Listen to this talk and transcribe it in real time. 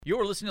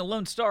You're listening to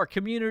Lone Star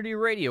Community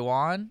Radio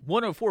on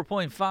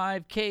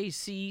 104.5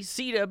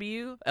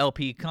 KCCW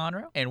LP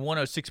Conroe and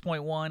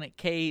 106.1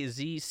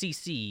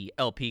 KZCC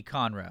LP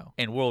Conroe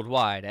and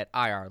worldwide at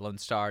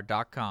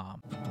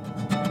irlonestar.com.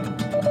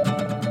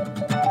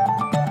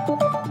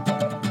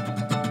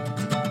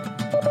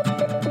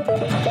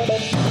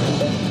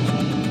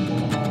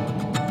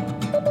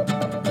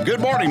 Good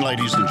morning,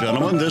 ladies and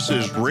gentlemen. This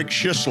is Rick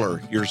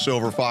Schisler, your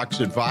Silver Fox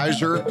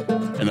advisor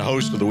and the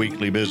host of the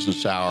Weekly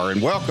Business Hour.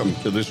 And welcome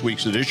to this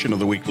week's edition of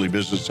the Weekly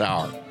Business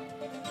Hour.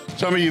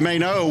 Some of you may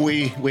know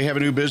we have a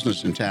new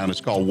business in town.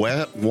 It's called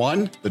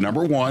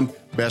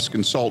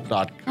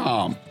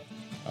bestconsult.com.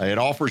 It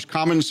offers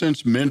common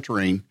sense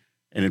mentoring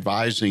and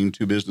advising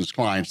to business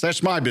clients.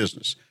 That's my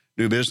business.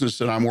 New business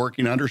that I'm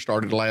working under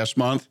started last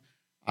month.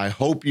 I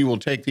hope you will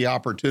take the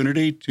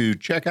opportunity to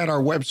check out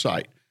our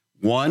website.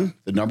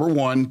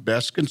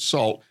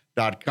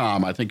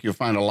 bestconsult.com. I think you'll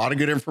find a lot of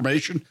good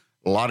information,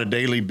 a lot of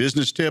daily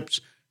business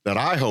tips that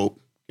I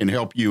hope can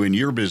help you in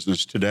your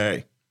business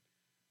today.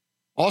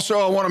 Also,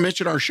 I want to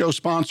mention our show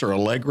sponsor,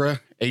 Allegra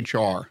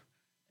HR,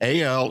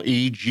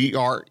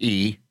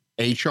 Allegre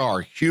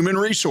HR, Human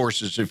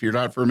Resources, if you're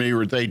not familiar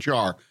with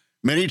HR.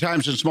 Many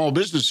times in small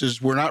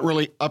businesses, we're not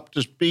really up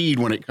to speed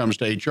when it comes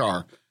to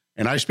HR.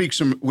 And I speak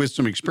with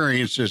some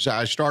experiences.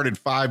 I started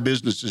 5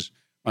 businesses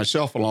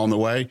myself along the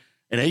way.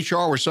 And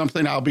HR was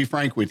something, I'll be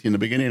frank with you, in the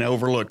beginning I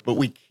overlooked, but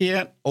we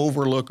can't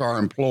overlook our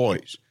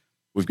employees.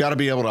 We've got to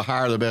be able to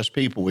hire the best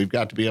people. We've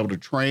got to be able to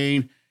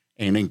train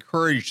and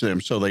encourage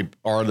them so they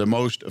are the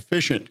most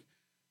efficient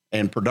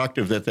and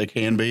productive that they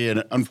can be.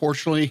 And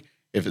unfortunately,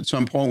 if at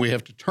some point we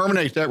have to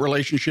terminate that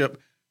relationship,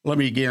 let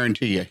me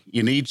guarantee you,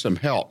 you need some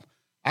help.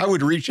 I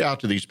would reach out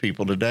to these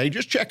people today.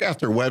 Just check out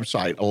their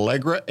website,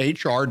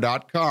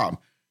 AllegraHR.com.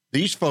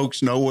 These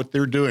folks know what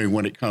they're doing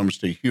when it comes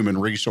to human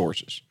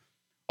resources.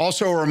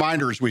 Also, a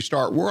reminder as we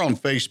start, we're on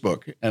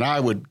Facebook, and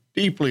I would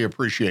deeply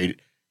appreciate it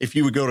if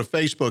you would go to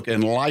Facebook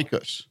and like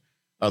us.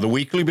 The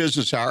Weekly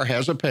Business Hour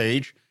has a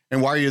page,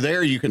 and while you're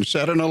there, you can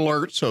set an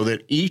alert so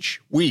that each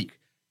week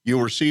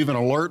you'll receive an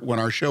alert when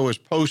our show is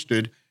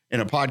posted in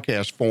a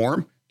podcast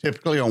form,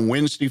 typically on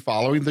Wednesday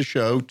following the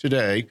show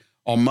today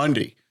on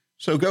Monday.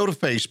 So go to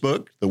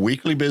Facebook, the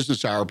Weekly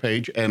Business Hour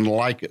page, and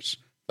like us.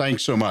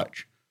 Thanks so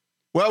much.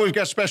 Well, we've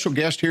got a special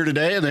guest here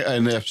today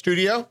in the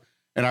studio,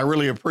 and I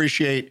really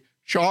appreciate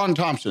Sean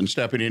Thomson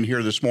stepping in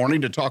here this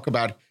morning to talk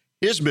about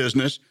his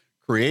business,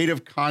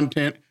 Creative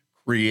Content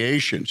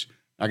Creations.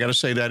 I got to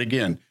say that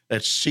again.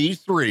 That's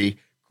C3,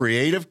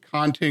 Creative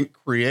Content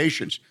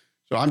Creations.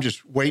 So I'm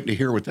just waiting to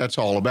hear what that's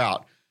all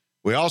about.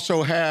 We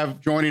also have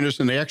joining us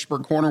in the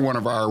expert corner, one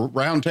of our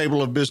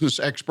roundtable of business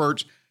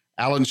experts,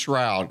 Alan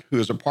Stroud, who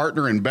is a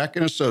partner in Beck &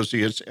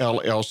 Associates,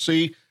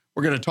 LLC.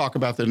 We're going to talk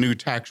about the new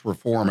Tax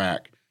Reform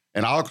Act.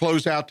 And I'll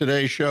close out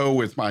today's show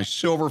with my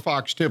Silver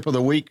Fox tip of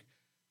the week,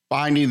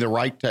 finding the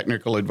right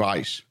technical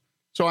advice.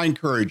 So I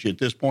encourage you at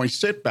this point,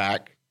 sit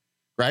back,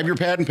 grab your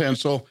pad and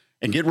pencil,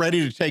 and get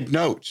ready to take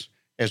notes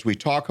as we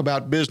talk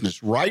about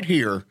business right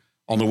here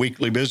on the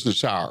Weekly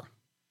Business Hour.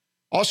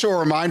 Also, a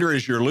reminder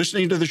as you're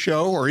listening to the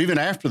show or even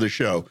after the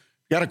show, if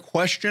you got a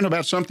question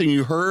about something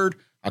you heard,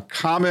 a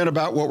comment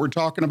about what we're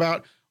talking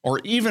about, or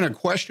even a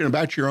question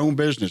about your own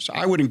business,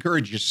 I would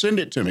encourage you, send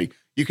it to me.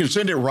 You can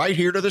send it right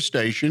here to the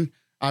station.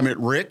 I'm at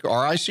Rick,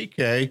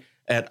 R-I-C-K,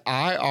 at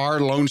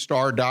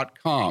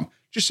irlonestar.com.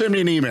 Just send me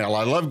an email.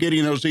 I love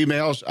getting those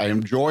emails. I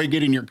enjoy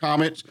getting your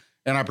comments,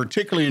 and I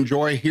particularly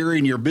enjoy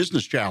hearing your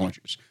business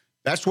challenges.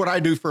 That's what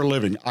I do for a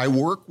living. I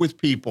work with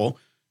people,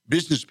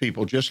 business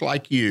people just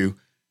like you,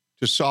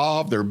 to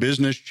solve their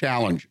business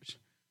challenges.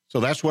 So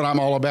that's what I'm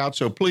all about.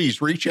 So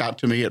please reach out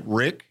to me at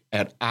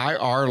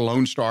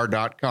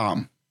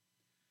rick@irlonestar.com.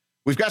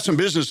 We've got some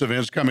business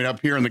events coming up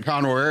here in the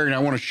Conroe area, and I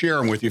want to share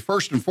them with you.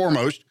 First and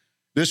foremost,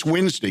 this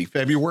Wednesday,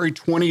 February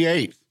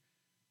 28th,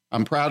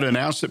 I'm proud to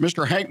announce that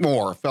Mr. Hank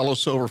Moore, fellow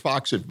Silver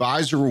Fox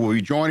advisor, will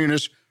be joining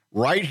us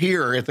right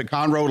here at the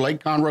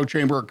Lake Conroe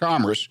Chamber of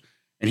Commerce,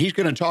 and he's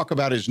going to talk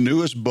about his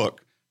newest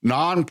book,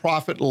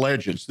 Nonprofit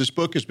Legends. This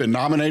book has been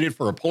nominated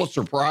for a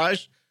Pulitzer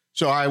Prize,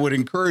 so I would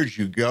encourage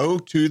you, go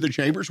to the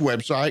Chamber's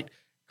website,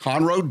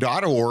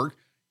 conroe.org.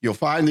 You'll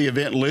find the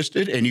event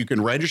listed, and you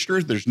can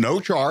register. There's no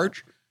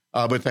charge,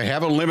 but they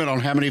have a limit on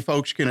how many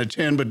folks can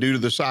attend, but due to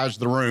the size of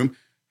the room,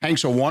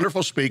 Hank's a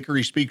wonderful speaker.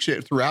 He speaks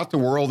it throughout the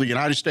world, the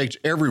United States,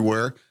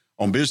 everywhere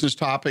on business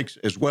topics,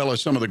 as well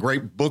as some of the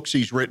great books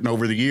he's written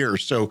over the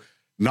years. So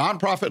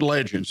Nonprofit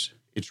Legends,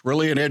 it's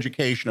really an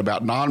education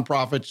about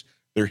nonprofits,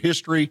 their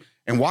history,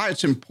 and why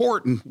it's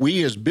important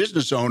we as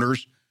business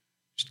owners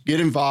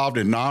get involved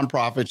in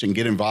nonprofits and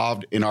get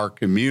involved in our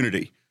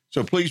community.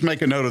 So please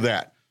make a note of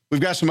that. We've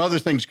got some other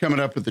things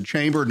coming up at the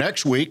Chamber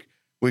next week.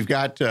 We've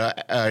got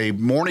a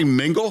morning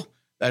mingle.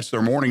 That's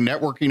their morning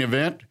networking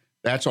event.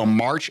 That's on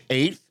March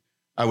 8th.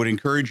 I would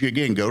encourage you,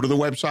 again, go to the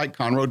website,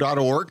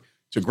 conroe.org.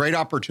 It's a great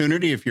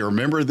opportunity if you're a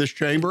member of this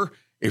chamber.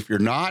 If you're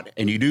not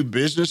and you do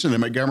business in the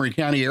Montgomery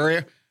County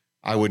area,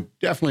 I would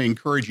definitely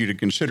encourage you to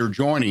consider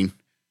joining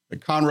the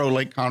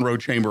Lake Conroe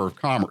Chamber of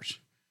Commerce.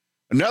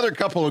 Another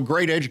couple of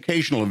great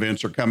educational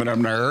events are coming up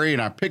in our area,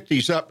 and I picked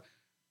these up.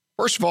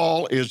 First of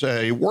all is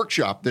a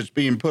workshop that's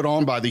being put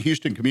on by the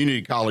Houston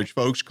Community College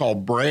folks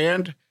called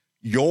Brand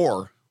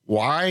Your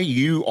Why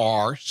You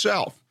Are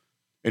Self.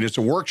 And it's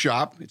a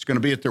workshop. It's going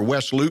to be at their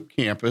West Loop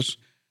campus.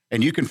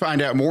 And you can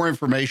find out more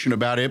information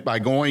about it by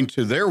going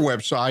to their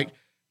website,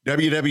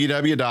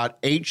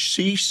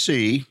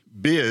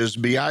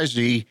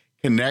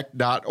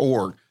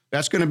 www.hccbizconnect.org.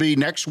 That's going to be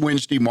next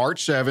Wednesday,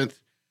 March 7th.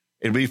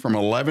 It'll be from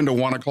 11 to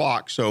 1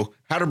 o'clock. So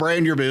how to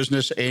brand your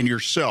business and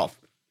yourself.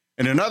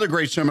 And another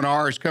great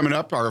seminar is coming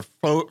up. Our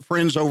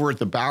friends over at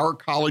the Bauer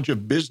College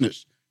of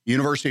Business,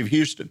 University of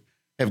Houston,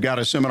 have got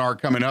a seminar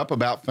coming up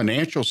about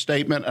financial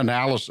statement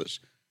analysis.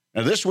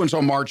 Now, this one's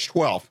on March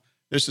 12th.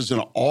 This is an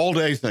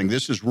all-day thing.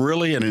 This is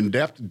really an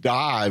in-depth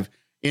dive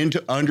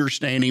into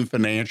understanding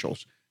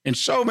financials. And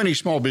so many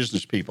small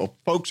business people,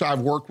 folks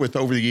I've worked with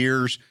over the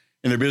years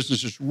in their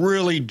businesses,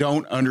 really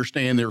don't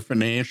understand their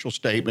financial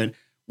statement,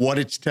 what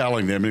it's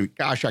telling them. And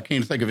gosh, I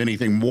can't think of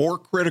anything more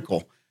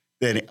critical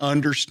than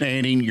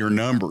understanding your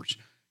numbers.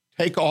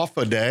 Take off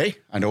a day.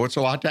 I know it's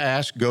a lot to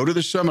ask. Go to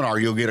the seminar.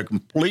 You'll get a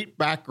complete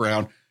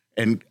background,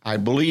 and I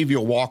believe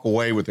you'll walk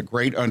away with a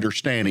great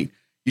understanding.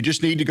 You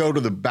just need to go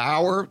to the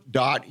bauer.uh.edu,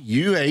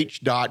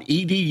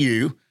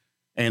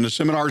 and the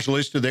seminar's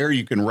listed there.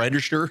 You can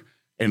register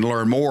and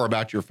learn more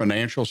about your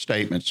financial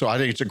statement. So I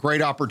think it's a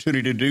great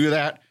opportunity to do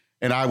that,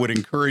 and I would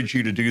encourage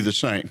you to do the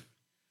same.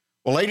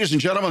 Well, ladies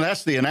and gentlemen,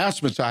 that's the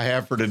announcements I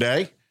have for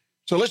today.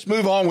 So let's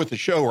move on with the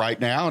show right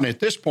now. And at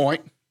this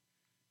point,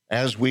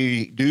 as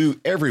we do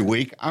every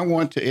week, I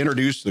want to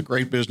introduce the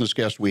great business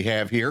guest we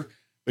have here,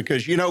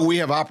 because, you know, we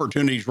have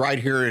opportunities right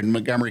here in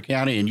Montgomery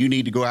County, and you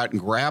need to go out and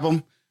grab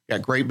them.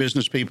 Got great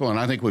business people, and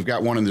I think we've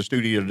got one in the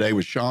studio today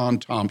with Sean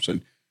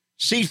Thomson,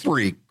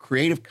 C3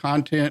 Creative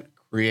Content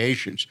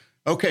Creations.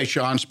 Okay,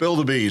 Sean, spill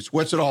the beans.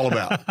 What's it all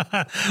about?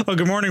 Well,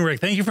 good morning, Rick.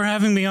 Thank you for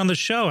having me on the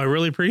show. I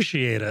really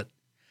appreciate it.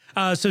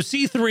 So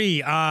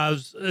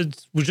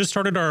C3, we just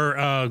started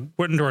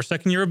went into our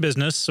second year of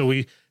business. So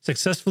we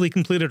successfully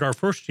completed our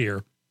first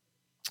year.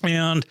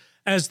 And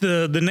as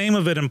the name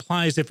of it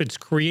implies, if it's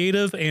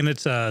creative and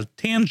it's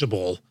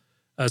tangible,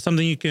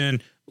 something you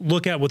can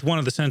look at with one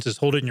of the senses,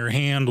 hold it in your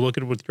hand, look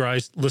at it with your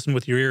eyes, listen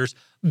with your ears,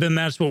 then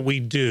that's what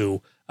we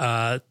do.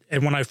 And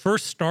when I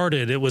first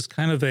started, it was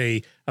kind of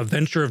a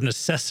venture of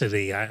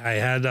necessity. I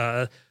had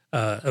a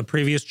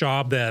previous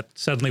job that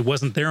suddenly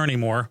wasn't there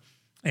anymore.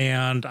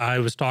 And I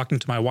was talking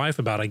to my wife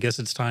about, I guess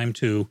it's time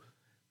to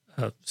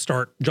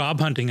start job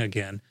hunting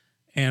again.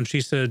 And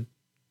she said,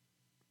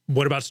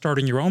 what about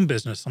starting your own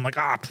business? I'm like,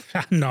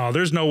 no,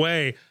 there's no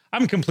way.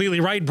 I'm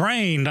completely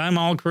right-brained. I'm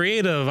all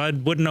creative. I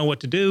wouldn't know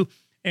what to do.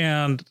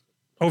 And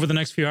over the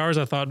next few hours,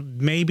 I thought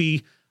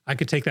maybe I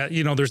could take that,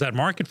 there's that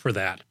market for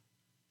that.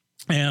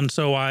 And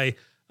so I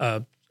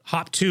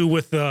hopped to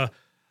with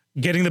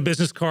getting the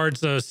business cards,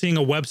 seeing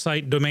a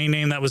website domain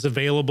name that was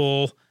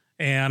available.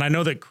 And I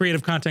know that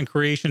Creative Content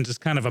Creations is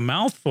kind of a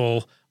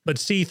mouthful, but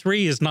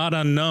C3 is not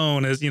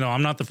unknown as,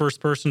 I'm not the first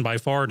person by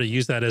far to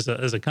use that as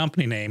a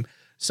company name.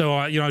 So,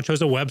 I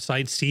chose a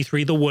website,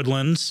 C3 The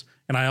Woodlands,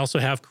 and I also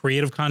have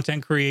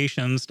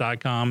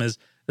creativecontentcreations.com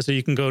so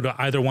you can go to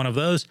either one of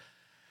those.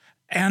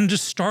 And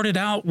just started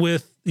out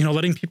with,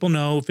 letting people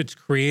know if it's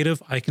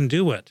creative, I can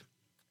do it.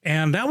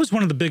 And that was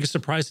one of the biggest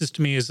surprises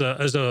to me as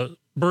a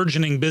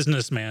burgeoning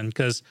businessman,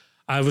 because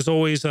I was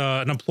always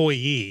an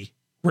employee,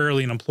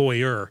 rarely an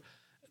employer,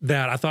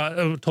 that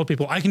I told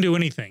people I can do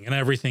anything and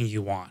everything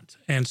you want.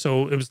 And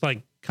so it was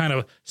like kind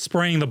of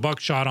spraying the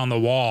buckshot on the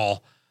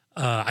wall.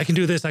 I can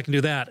do this, I can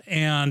do that.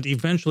 And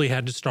eventually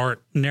had to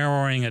start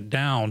narrowing it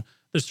down,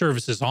 the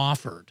services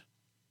offered.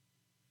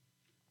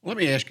 Let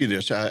me ask you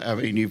this. I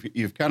mean,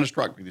 you've kind of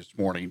struck me this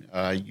morning.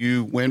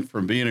 You went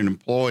from being an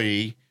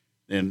employee,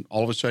 then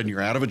all of a sudden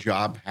you're out of a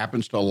job.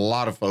 Happens to a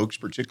lot of folks,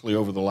 particularly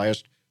over the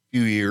last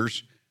few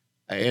years.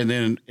 And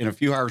then in a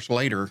few hours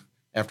later,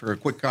 after a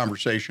quick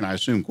conversation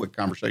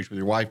with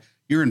your wife,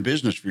 you're in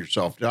business for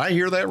yourself. Did I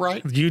hear that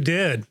right? You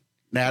did.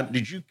 Now,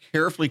 did you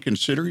carefully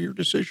consider your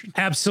decision?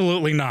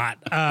 Absolutely not.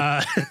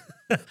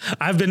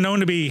 I've been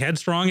known to be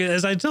headstrong.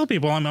 As I tell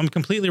people, I'm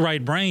completely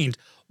right-brained,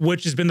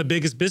 which has been the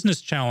biggest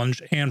business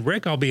challenge. And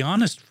Rick, I'll be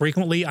honest,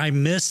 frequently I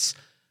miss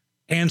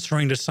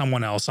answering to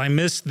someone else. I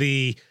miss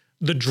the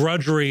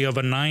drudgery of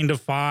a 9 to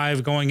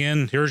 5 going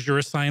in. Here's your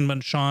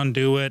assignment, Sean,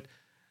 do it.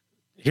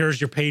 Here's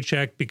your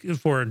paycheck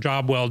for a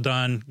job well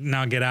done.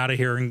 Now get out of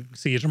here and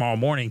see you tomorrow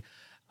morning.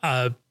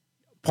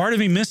 Part of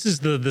me misses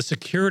the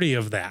security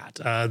of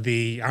that.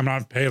 I'm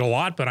not paid a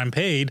lot, but I'm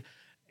paid.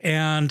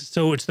 And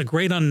so it's the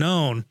great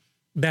unknown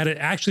that it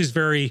actually is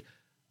very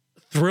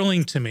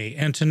thrilling to me.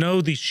 And to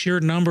know the sheer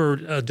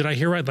number, did I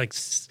hear right? Like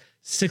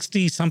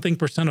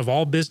 60-something% of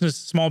all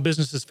small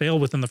businesses fail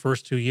within the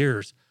first 2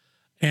 years.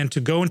 And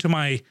to go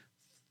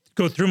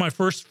through my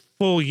first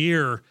full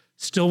year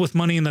still with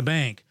money in the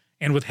bank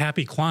and with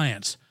happy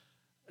clients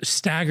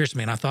staggers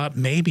me. And I thought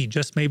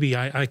just maybe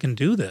I can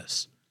do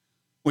this.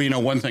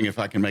 Well, one thing, if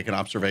I can make an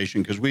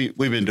observation, because we've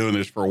been doing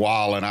this for a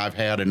while, and I've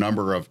had a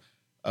number of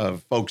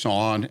of folks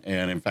on,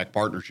 and in fact,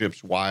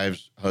 partnerships,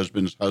 wives,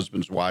 husbands,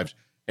 wives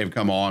have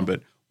come on.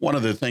 But one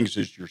of the things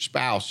is your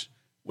spouse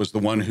was the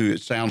one who,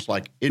 it sounds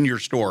like in your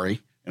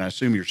story, and I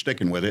assume you're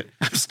sticking with it,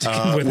 was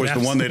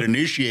the one that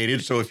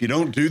initiated. So if you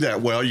don't do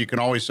that well, you can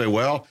always say,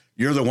 well,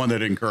 you're the one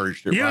that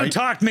encouraged it, right? You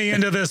talked me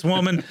into this,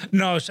 woman.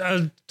 No,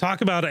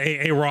 talk about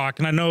a rock.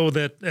 And I know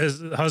that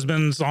as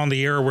husbands on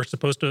the air, we're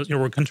supposed to,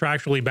 we're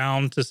contractually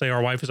bound to say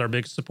our wife is our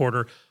biggest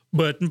supporter.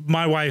 But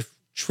my wife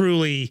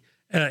truly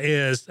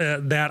is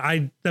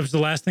that was the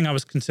last thing I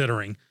was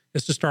considering,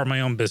 is to start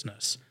my own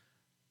business.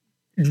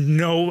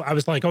 No, I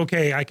was like,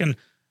 okay,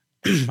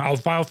 I'll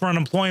file for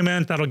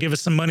unemployment. That'll give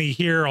us some money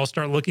here. I'll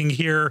start looking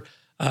here.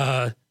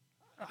 I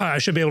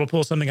should be able to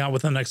pull something out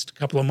within the next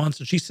couple of months.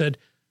 And she said,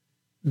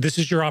 this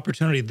is your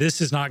opportunity. This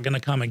is not going to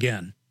come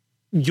again.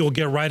 You'll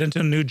get right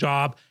into a new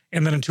job.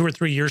 And then in 2 or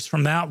 3 years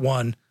from that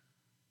one,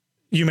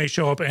 you may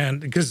show up.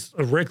 And because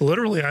Rick,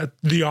 literally,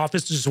 the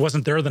office just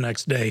wasn't there the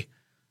next day.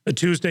 A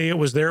Tuesday it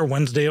was there,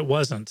 Wednesday it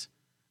wasn't.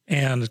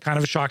 And kind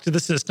of a shock to the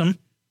system.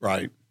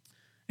 Right.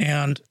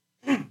 And,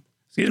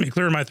 excuse me,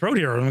 clearing my throat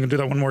here. I'm going to do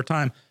that one more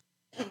time.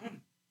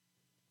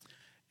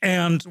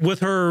 And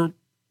with her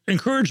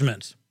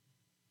encouragement,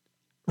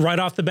 right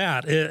off the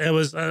bat, I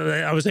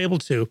was able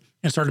to,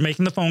 and started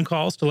making the phone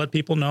calls to let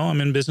people know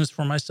I'm in business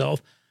for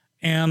myself.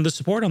 And the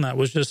support on that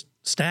was just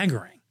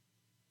staggering.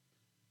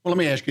 Well, let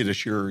me ask you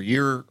this. You're a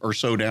year or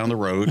so down the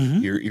road.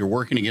 Mm-hmm. You're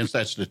working against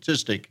that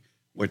statistic,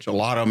 which a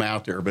lot of them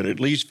out there, but at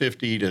least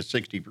 50 to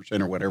 60%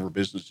 or whatever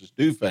businesses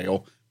do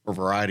fail for a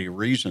variety of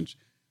reasons.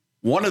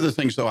 One of the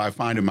things, though, I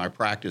find in my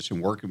practice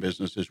in working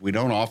business is we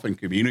don't often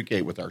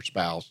communicate with our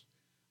spouse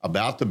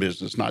about the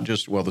business, not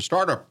just, well, the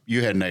startup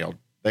you had nailed.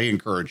 They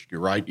encouraged you,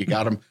 right? You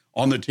got them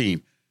on the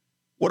team.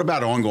 What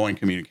about ongoing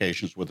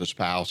communications with the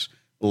spouse,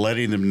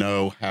 letting them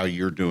know how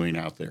you're doing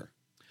out there?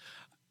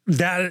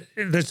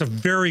 That's a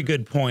very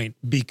good point,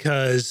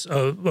 because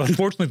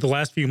unfortunately the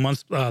last few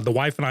months, the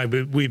wife and I,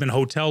 we've been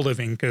hotel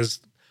living because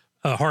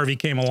Harvey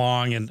came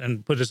along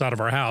and put us out of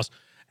our house.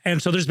 And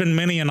so there's been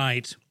many a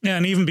night,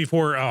 and even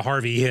before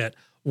Harvey hit,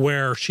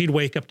 where she'd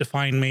wake up to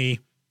find me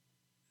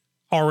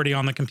already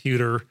on the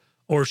computer,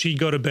 or she'd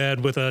go to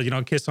bed with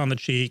a kiss on the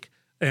cheek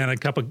and a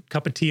cup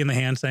of tea in the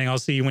hand saying, I'll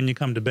see you when you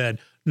come to bed,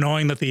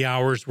 knowing that the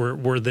hours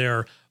were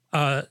there.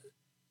 I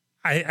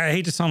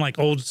hate to sound like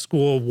old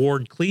school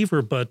Ward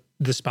Cleaver, but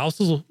the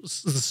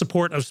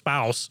support of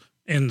spouse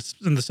in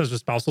the sense of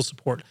spousal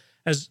support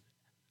has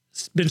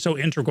been so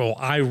integral.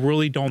 I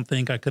really don't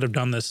think I could have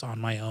done this on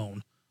my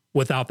own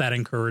without that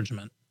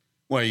encouragement.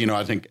 Well,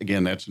 I think,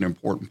 again, that's an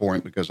important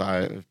point, because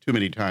too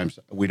many times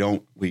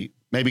we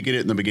maybe get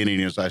it in the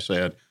beginning, as I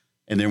said,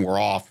 and then we're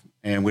off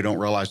and we don't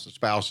realize the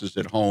spouse is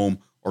at home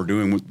or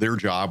doing their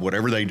job,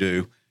 whatever they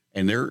do.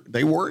 And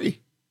they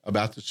worry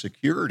about the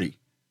security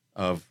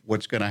of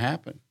what's going to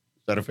happen.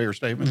 Is that a fair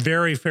statement?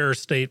 Very fair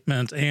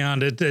statement.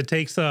 And it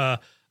takes a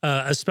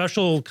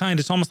special kind,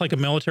 it's almost like a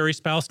military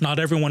spouse. Not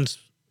everyone's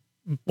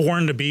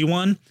born to be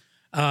one.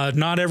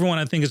 Not everyone,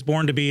 I think, is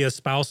born to be a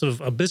spouse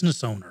of a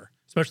business owner,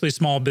 especially a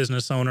small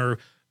business owner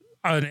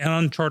in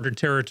uncharted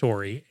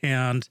territory.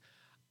 And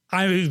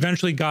I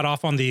eventually got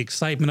off on the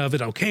excitement of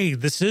it. Okay,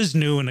 this is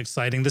new and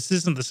exciting. This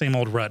isn't the same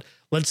old rut.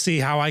 Let's see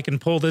how I can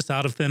pull this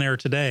out of thin air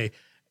today.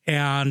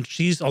 And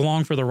she's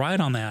along for the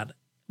ride on that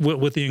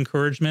with the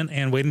encouragement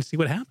and waiting to see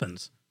what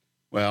happens.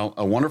 Well,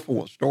 a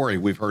wonderful story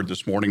we've heard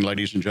this morning,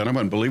 ladies and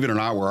gentlemen. Believe it or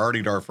not, we're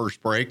already at our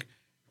first break.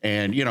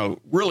 And,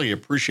 really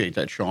appreciate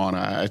that, Sean.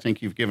 I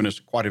think you've given us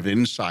quite an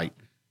insight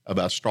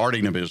about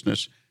starting a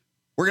business.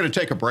 We're going to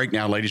take a break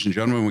now, ladies and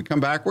gentlemen. When we come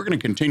back, we're going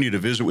to continue to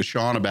visit with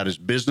Sean about his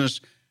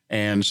business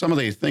and some of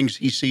the things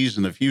he sees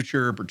in the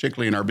future,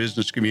 particularly in our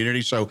business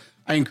community. So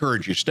I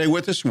encourage you, stay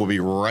with us, and we'll be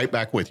right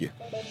back with you.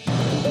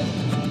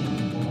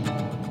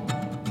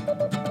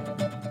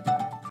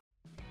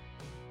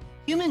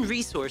 Human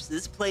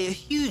resources play a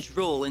huge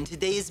role in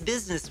today's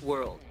business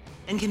world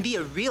and can be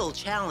a real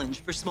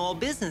challenge for small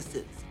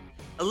businesses.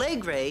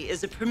 Allegre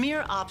is a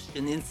premier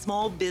option in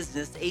small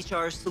business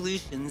HR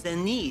solutions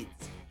and needs.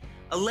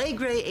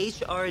 Allegre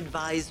HR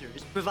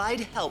advisors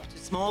provide help to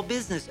small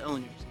business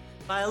owners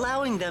by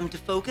allowing them to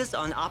focus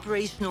on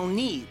operational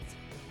needs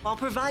while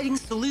providing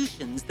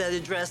solutions that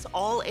address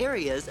all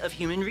areas of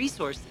human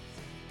resources.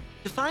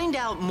 To find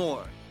out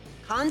more,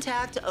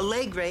 contact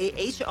Allegre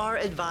HR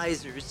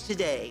advisors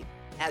today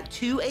at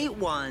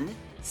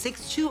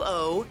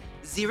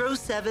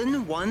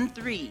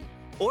 281-620-0713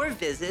 or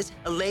visit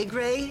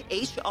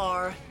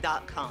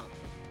allegrehr.com.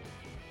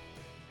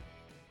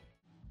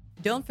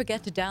 Don't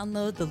forget to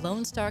download the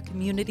Lone Star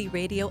Community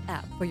Radio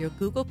app for your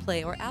Google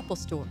Play or Apple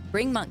Store.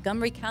 Bring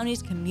Montgomery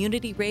County's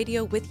community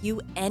radio with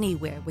you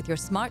anywhere with your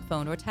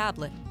smartphone or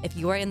tablet. If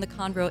you are in the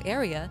Conroe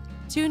area,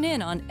 tune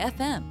in on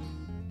FM.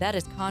 That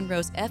is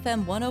Conroe's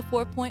FM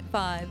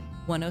 104.5,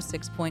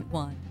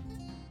 106.1.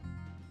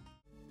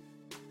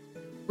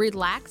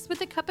 Relax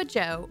with a cup of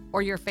joe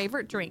or your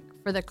favorite drink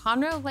for the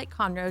Conroe Lake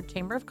Conroe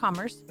Chamber of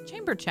Commerce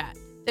Chamber Chat.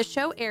 The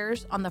show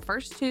airs on the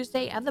first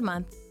Tuesday of the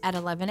month at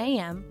 11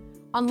 a.m.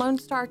 on Lone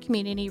Star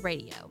Community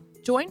Radio.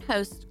 Join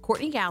hosts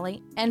Courtney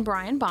Galley and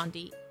Brian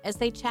Bondi as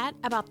they chat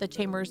about the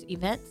Chamber's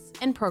events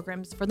and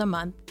programs for the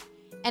month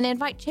and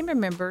invite Chamber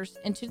members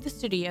into the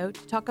studio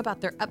to talk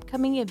about their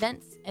upcoming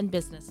events and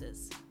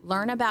businesses.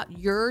 Learn about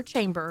your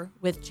Chamber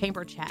with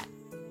Chamber Chat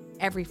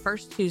every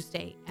first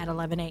Tuesday at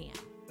 11 a.m.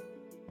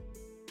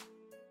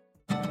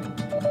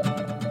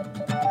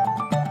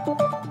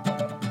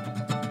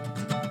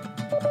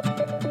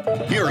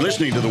 You're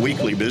listening to the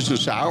Weekly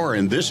Business Hour,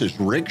 and this is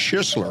Rick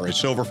Schisler, a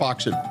Silver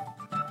Fox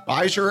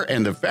advisor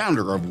and the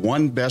founder of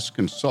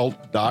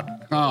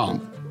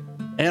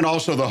OneBestConsult.com, and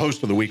also the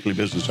host of the Weekly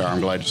Business Hour, I'm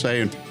glad to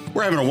say. And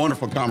we're having a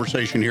wonderful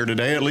conversation here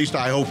today. At least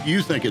I hope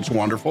you think it's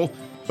wonderful,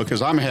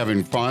 because I'm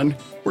having fun.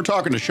 We're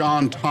talking to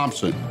Sean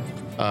Thomson.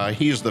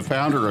 He is the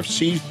founder of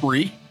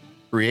C3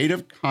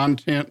 Creative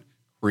Content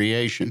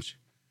Creations.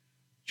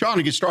 Sean,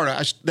 to get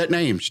started, that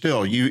name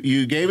still,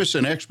 you gave us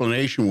an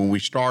explanation when we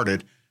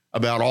started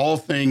about all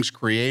things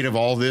creative,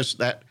 all this,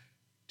 that.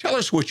 Tell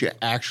us what you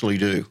actually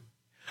do.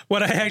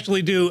 What I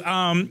actually do,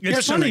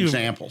 it's some funny.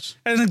 Examples.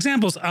 As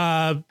examples,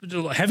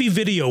 heavy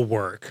video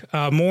work,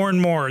 more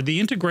and more. The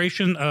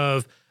integration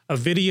of a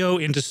video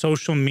into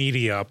social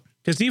media.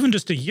 Because even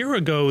just a year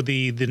ago,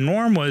 the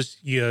norm was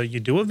you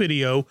do a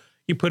video,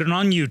 you put it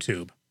on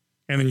YouTube,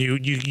 and then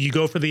you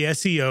go for the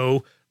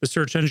SEO, the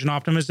search engine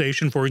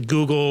optimization for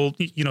Google.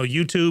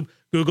 YouTube.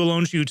 Google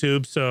owns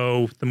YouTube,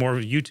 so the more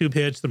YouTube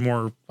hits, the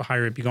more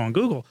higher it you go on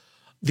Google.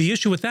 The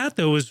issue with that,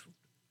 though, is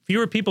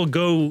fewer people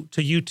go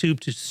to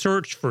YouTube to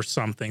search for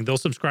something. They'll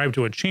subscribe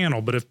to a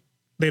channel, but if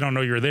they don't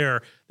know you're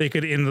there, they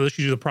could, unless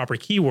you do the proper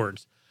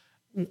keywords.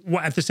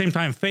 At the same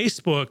time,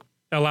 Facebook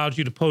allows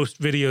you to post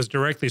videos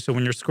directly, so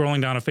when you're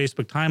scrolling down a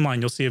Facebook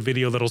timeline, you'll see a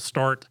video that'll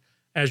start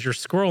as you're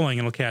scrolling and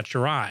it'll catch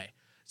your eye.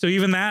 So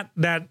even that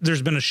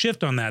there's been a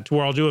shift on that to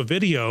where I'll do a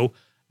video.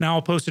 Now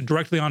I'll post it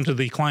directly onto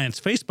the client's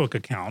Facebook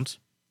account.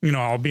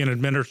 I'll be an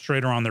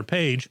administrator on their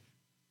page,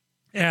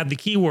 add the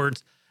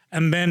keywords,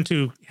 and then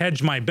to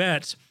hedge my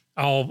bets,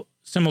 I'll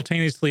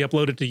simultaneously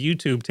upload it to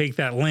YouTube, take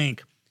that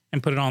link,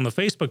 and put it on the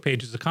Facebook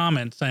page as a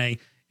comment saying,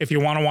 if you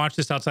want to watch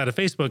this outside of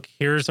Facebook,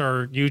 here's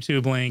our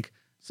YouTube link,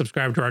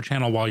 subscribe to our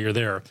channel while you're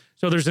there.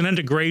 So there's an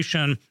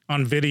integration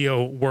on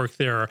video work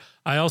there.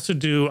 I also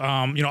do,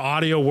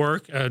 audio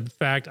work. In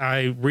fact,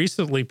 I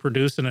recently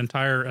produced an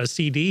entire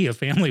CD. A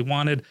family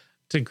wanted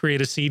to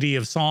create a CD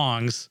of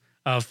songs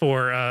I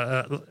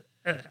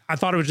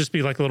thought it would just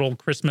be like a little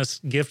Christmas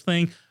gift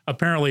thing.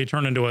 Apparently it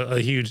turned into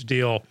a huge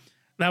deal.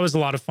 That was a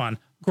lot of fun.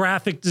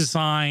 Graphic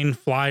design,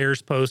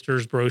 flyers,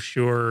 posters,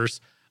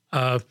 brochures,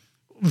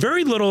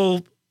 very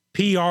little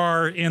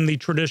PR in the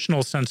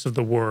traditional sense of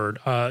the word.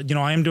 I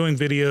am doing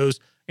videos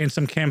and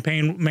some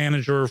campaign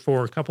manager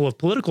for a couple of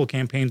political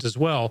campaigns as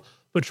well,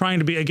 but trying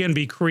to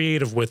be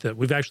creative with it.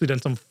 We've actually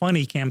done some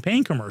funny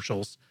campaign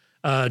commercials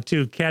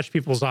to catch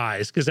people's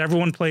eyes, because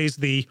everyone plays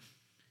the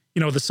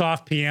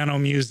soft piano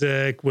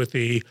music with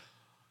the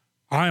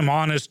I'm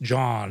Honest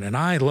John and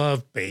I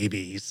love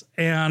babies.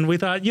 And we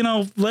thought,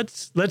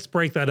 let's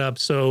break that up.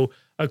 So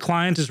a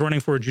client is running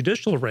for a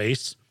judicial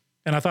race,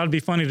 and I thought it'd be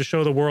funny to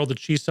show the world that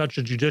she's such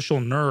a judicial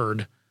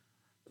nerd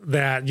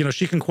that,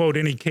 she can quote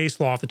any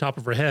case law off the top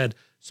of her head.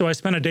 So I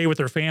spent a day with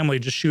her family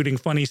just shooting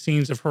funny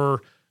scenes of her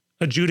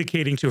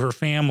adjudicating to her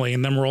family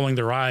and them rolling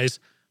their eyes.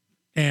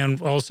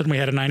 And all of a sudden we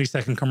had a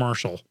 90-second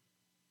commercial.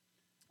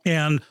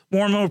 And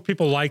more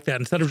people like that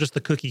instead of just the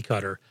cookie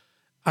cutter.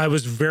 I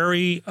was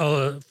very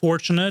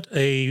fortunate.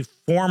 A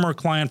former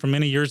client from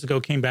many years ago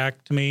came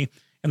back to me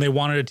and they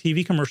wanted a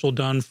TV commercial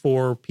done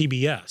for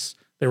PBS.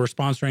 They were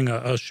sponsoring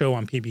a show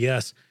on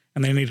PBS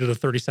and they needed a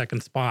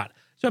 30-second spot.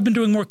 So I've been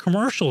doing more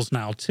commercials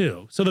now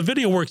too. So the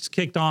video work's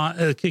kicked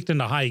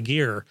into high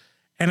gear,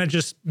 and it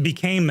just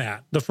became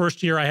that. The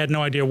first year I had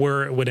no idea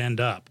where it would end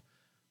up,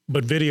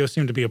 but video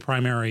seemed to be a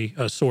primary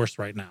source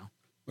right now.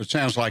 It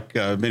sounds like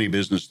many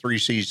business,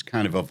 3C's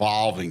kind of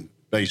evolving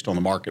based on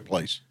the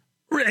marketplace.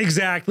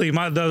 Exactly.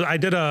 I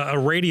did a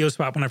radio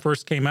spot when I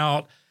first came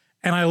out,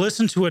 and I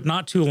listened to it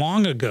not too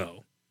long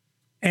ago.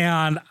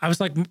 And I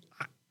was like,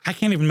 I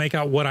can't even make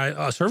out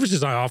what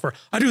services I offer.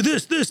 I do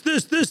this, and this,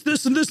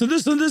 and this,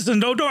 and this, and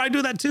no, I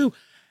do that too.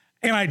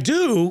 And I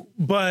do,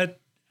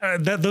 but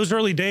those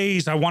early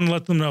days, I want to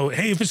let them know,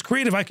 hey, if it's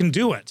creative, I can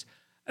do it.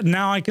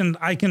 Now I can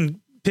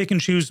pick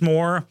and choose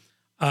more.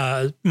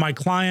 My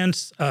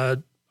clients,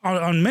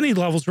 on many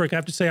levels, Rick, I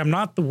have to say I'm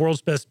not the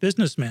world's best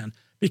businessman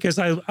because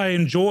I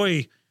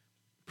enjoy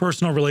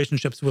personal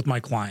relationships with my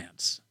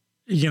clients.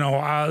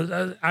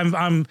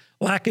 I'm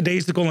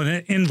lackadaisical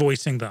in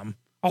invoicing them.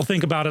 I'll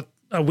think about it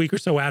a week or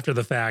so after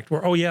the fact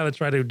where, oh yeah,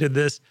 that's right, I did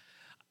this.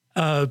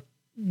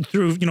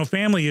 Through,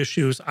 family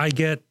issues, I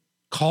get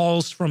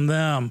calls from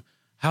them.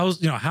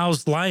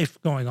 How's life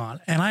going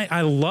on? And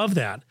I love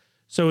that.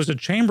 So as a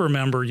chamber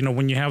member,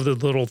 when you have the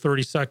little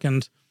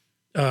 30-second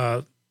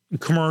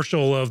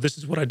commercial of this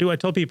is what I do, I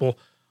tell people,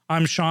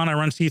 I'm Sean, I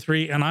run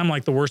C3, and I'm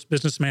like the worst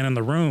businessman in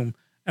the room.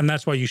 And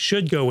that's why you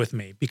should go with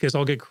me, because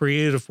I'll get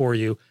creative for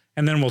you,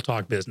 and then we'll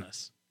talk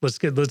business. Let's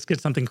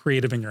get something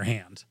creative in your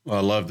hand. Well,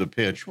 I love the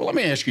pitch. Well, let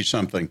me ask you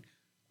something.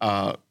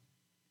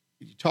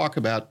 you talk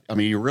about, I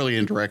mean, you're really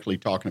indirectly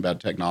talking about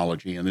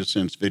technology, in this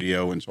sense,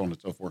 video and so on and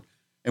so forth.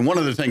 And one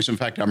of the things, in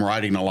fact, I'm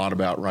writing a lot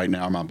about right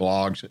now, my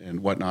blogs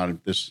and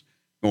whatnot, this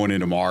going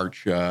into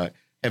March,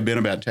 have been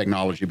about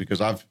technology, because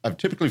I've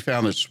typically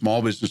found that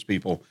small business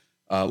people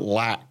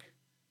lack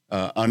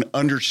an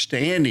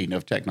understanding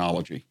of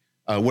technology,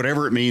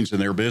 whatever it means in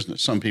their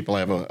business. Some people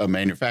have a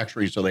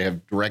manufacturing, so they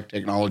have direct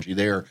technology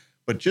there,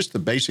 but just the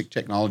basic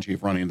technology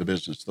of running the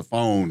business, the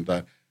phone,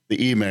 the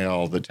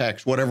email, the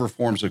text, whatever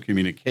forms of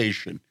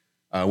communication,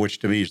 which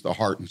to me is the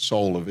heart and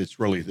soul of it's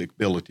really the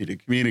ability to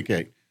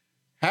communicate.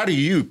 How do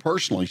you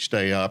personally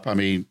stay up? I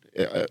mean,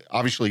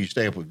 obviously you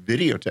stay up with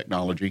video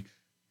technology.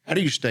 How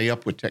do you stay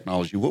up with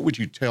technology? What would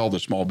you tell the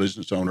small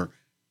business owner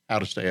how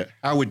to stay up?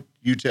 How would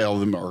you tell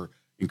them or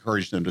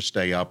encourage them to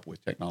stay up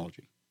with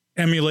technology?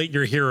 Emulate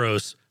your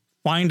heroes.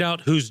 Find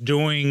out who's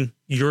doing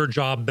your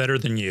job better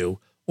than you,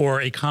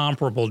 or a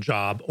comparable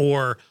job.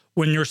 Or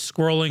when you're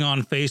scrolling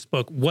on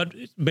Facebook, what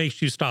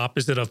makes you stop?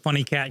 Is it a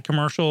funny cat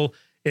commercial?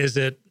 Is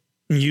it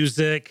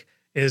music?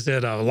 Is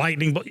it a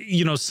lightning bolt?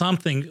 You know,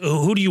 something.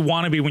 Who do you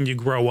want to be when you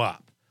grow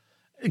up?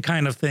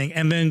 Kind of thing.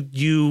 And then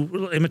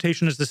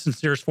imitation is the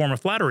sincerest form of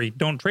flattery.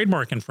 Don't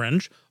trademark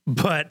infringe,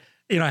 but,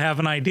 you know, I have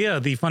an idea.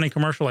 The funny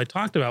commercial I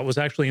talked about was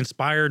actually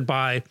inspired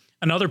by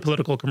another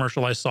political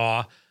commercial I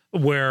saw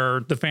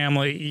where the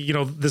family, you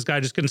know, this guy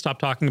just couldn't stop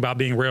talking about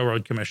being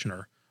railroad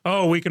commissioner.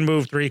 Oh, we can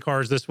move 3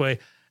 cars this way.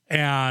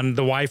 And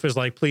the wife is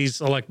like,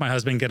 please elect my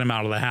husband, get him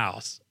out of the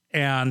house.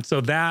 And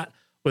so that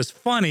was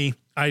funny.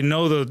 I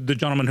know the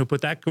gentleman who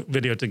put that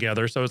video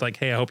together. So I was like,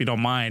 hey, I hope you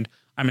don't mind.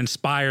 I'm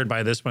inspired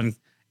by this one.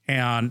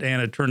 And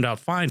it turned out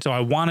fine. So I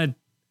wanted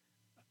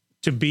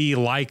to be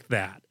like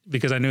that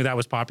because I knew that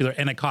was popular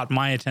and it caught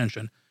my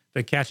attention.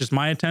 If it catches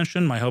my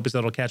attention, my hope is that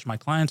it'll catch my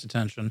client's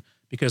attention,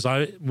 because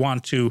I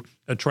want to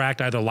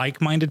attract either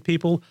like-minded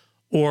people,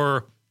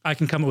 or I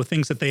can come up with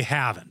things that they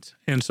haven't.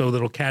 And so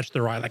that'll catch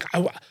their eye. Like,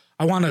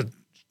 I want a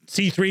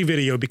C3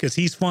 video because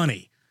he's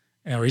funny,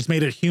 or he's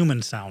made it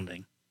human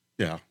sounding.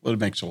 Yeah, well, it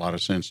makes a lot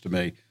of sense to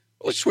me.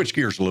 Let's switch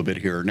gears a little bit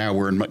here. Now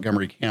we're in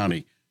Montgomery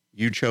County.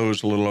 You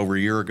chose a little over a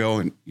year ago,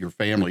 and your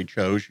family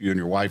chose, you and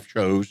your wife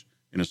chose,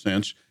 in a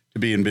sense, to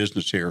be in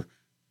business here.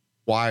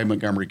 Why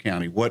Montgomery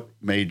County? What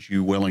made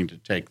you willing to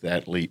take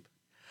that leap?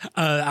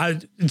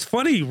 It's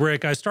funny,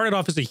 Rick. I started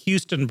off as a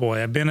Houston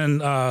boy. I've been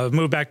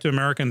moved back to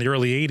America in the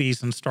early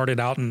 80s and started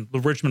out in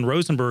Richmond,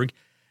 Rosenberg.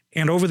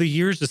 And over the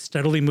years, just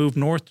steadily moved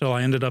north till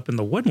I ended up in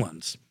the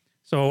Woodlands.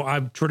 So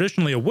I'm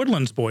traditionally a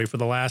Woodlands boy for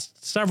the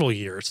last several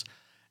years,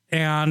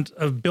 and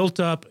I've built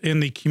up in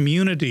the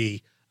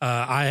community.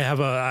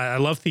 I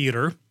love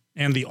theater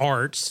and the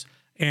arts,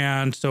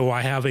 and so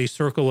I have a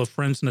circle of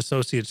friends and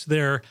associates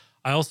there.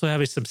 I also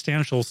have a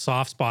substantial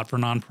soft spot for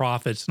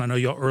nonprofits, and I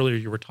know earlier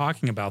you were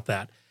talking about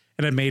that,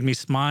 and it made me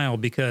smile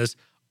because,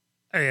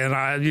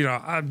 my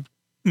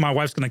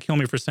wife's going to kill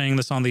me for saying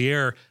this on the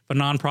air. If a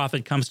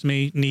nonprofit comes to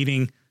me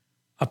needing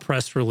a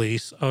press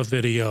release, a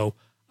video,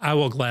 I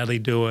will gladly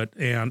do it,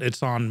 and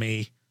it's on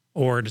me,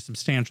 or at a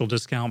substantial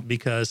discount,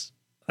 because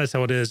that's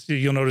how it is.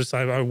 You'll notice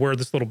I wear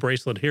this little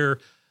bracelet here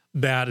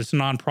that it's a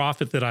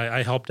nonprofit that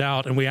I helped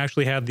out, and we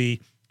actually had the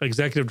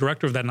executive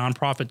director of that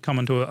nonprofit come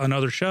into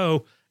another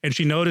show, and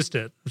she noticed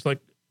it. It was like,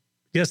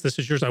 yes, this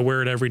is yours. I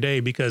wear it every day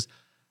because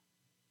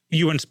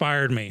you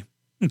inspired me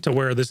to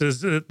wear this.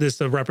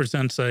 This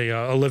represents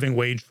a living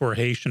wage for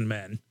Haitian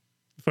men,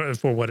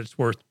 for what it's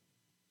worth.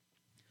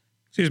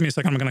 Excuse me a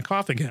second. I'm going to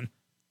cough again.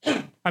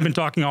 I've been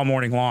talking all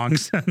morning long,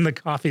 and the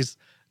coffee's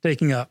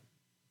taking up.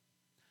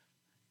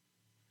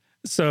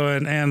 So,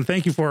 and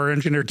thank you for our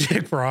engineer,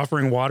 Dick, for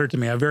offering water to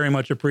me. I very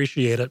much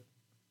appreciate it.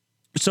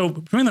 So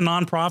between the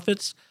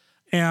nonprofits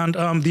and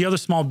the other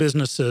small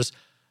businesses,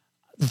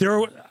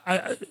 there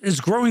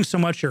is growing so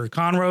much here.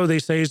 Conroe, they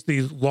say, is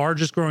the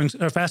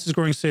fastest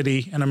growing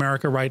city in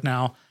America right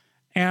now.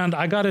 And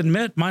I got to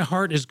admit, my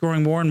heart is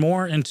growing more and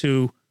more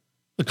into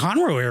the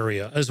Conroe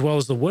area as well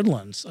as the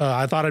Woodlands.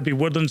 I thought I'd be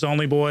Woodlands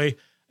only boy.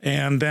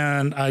 And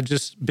then I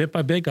just bit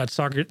by bit got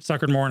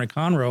suckered more into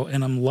Conroe,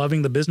 and I'm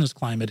loving the business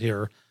climate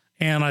here.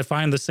 And I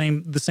find the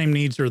same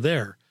needs are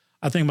there.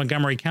 I think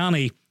Montgomery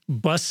County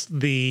busts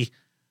the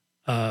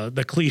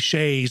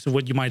cliches of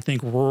what you might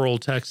think rural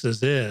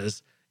Texas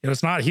is. You know,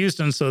 it's not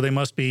Houston, so they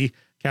must be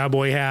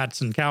cowboy hats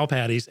and cow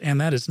patties,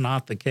 and that is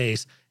not the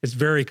case. It's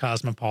very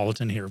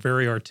cosmopolitan here,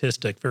 very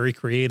artistic, very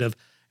creative,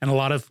 and a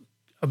lot of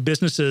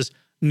businesses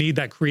need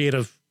that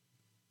creative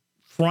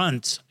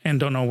front and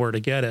don't know where to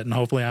get it. And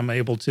hopefully I'm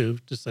able to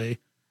say,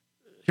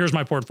 here's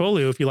my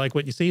portfolio. If you like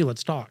what you see,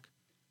 let's talk.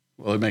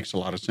 Well, it makes a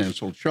lot of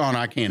sense. Well, Sean,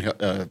 I can't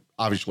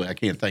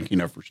thank you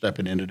enough for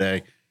stepping in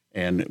today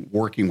and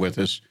working with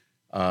us.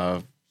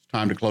 It's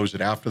time to close it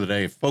out for the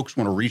day. If folks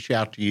want to reach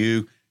out to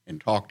you and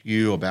talk to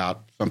you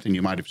about something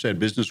you might have said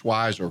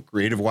business-wise or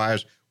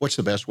creative-wise, what's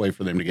the best way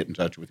for them to get in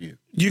touch with you?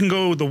 You can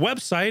go to the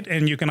website,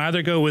 and you can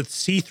either go with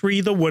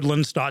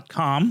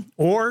c3thewoodlands.com,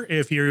 or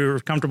if you're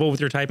comfortable with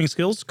your typing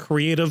skills,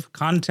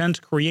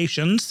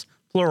 creativecontentcreations,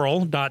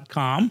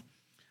 plural.com.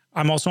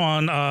 I'm also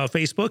on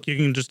Facebook. You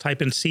can just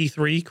type in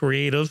C3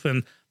 Creative,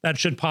 and that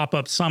should pop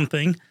up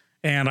something.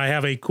 And I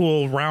have a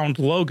cool round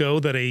logo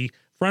that a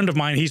friend of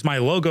mine, he's my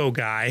logo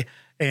guy.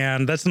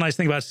 And that's the nice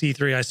thing about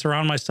C3. I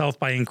surround myself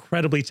by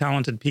incredibly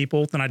talented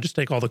people. Then I just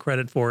take all the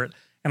credit for it.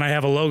 And I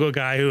have a logo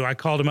guy who I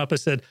called him up. I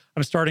said,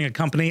 I'm starting a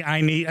company.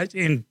 And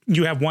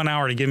you have 1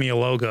 hour to give me a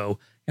logo.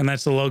 And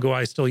that's the logo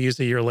I still use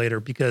a year later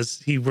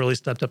because he really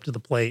stepped up to the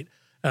plate.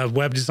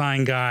 Web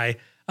design guy.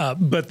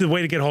 But the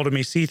way to get hold of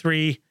me,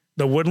 C3,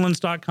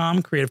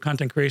 thewoodlands.com,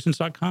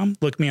 creativecontentcreations.com.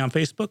 Look me on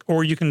Facebook,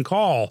 or you can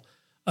call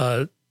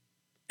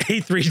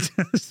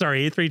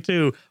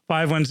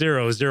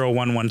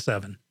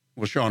 832-510-0117.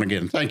 Well, Sean,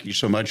 again, thank you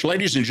so much.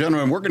 Ladies and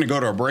gentlemen, we're going to go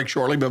to a break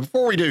shortly. But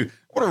before we do,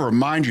 I want to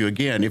remind you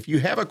again, if you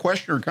have a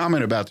question or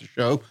comment about the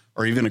show,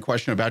 or even a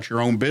question about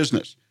your own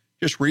business,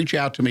 just reach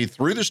out to me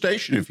through the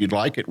station if you'd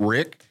like at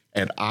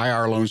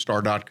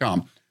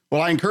rick@irlonestar.com.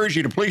 Well, I encourage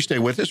you to please stay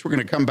with us. We're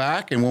going to come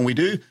back, and when we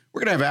do,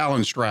 we're going to have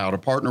Alan Stroud, a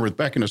partner with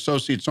Beck &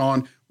 Associates,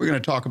 on. We're going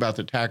to talk about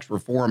the Tax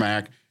Reform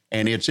Act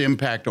and its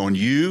impact on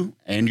you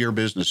and your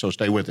business. So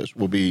stay with us.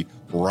 We'll be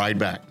right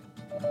back.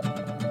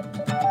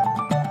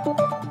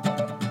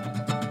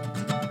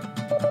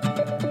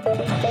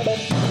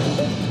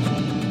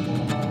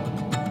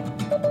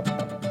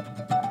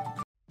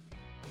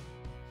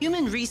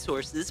 Human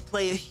resources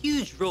play a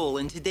huge role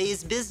in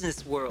today's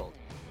business world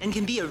and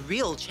can be a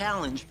real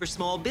challenge for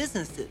small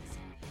businesses.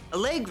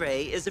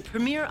 Allegre is a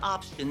premier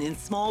option in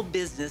small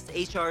business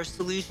HR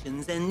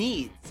solutions and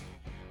needs.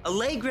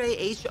 Allegre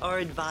HR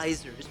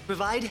advisors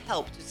provide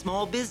help to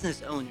small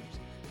business owners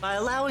by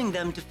allowing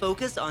them to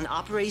focus on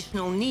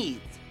operational needs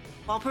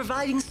while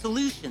providing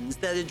solutions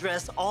that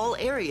address all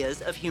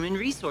areas of human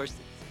resources.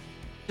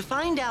 To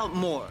find out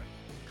more,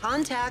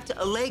 contact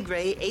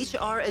Allegre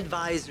HR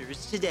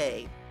advisors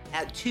today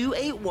at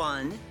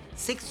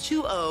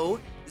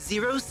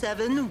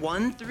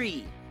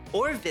 281-620-0713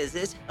 or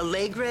visit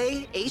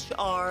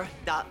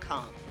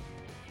AllegreHR.com.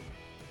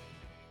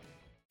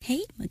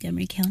 Hey,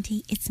 Montgomery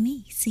County, it's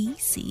me,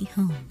 C.C.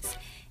 Holmes.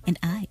 And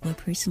I would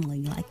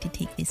personally like to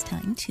take this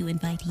time to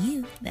invite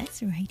you,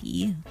 that's right,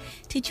 you,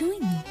 to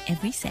join me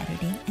every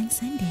Saturday and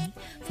Sunday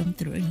from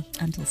 3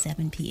 until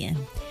 7 p.m.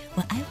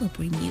 where I will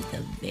bring you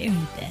the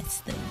very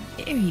best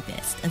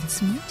of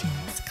smooth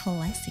jazz,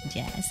 classic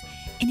jazz,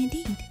 and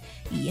indeed,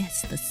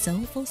 yes, the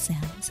soulful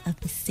sounds of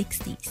the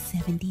 60s,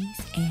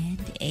 70s, and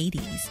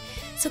 80s.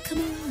 So come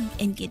along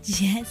and get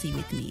jazzy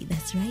with me.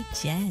 That's right,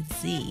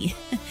 jazzy.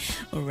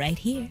 Right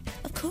here,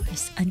 of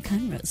course, on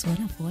Conroe's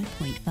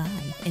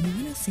 104.5 and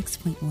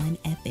 106.1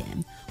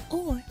 FM,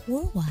 or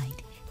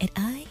worldwide at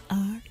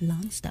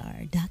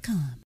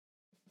irlonestar.com.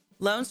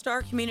 Lone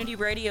Star Community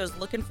Radio is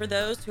looking for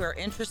those who are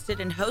interested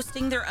in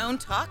hosting their own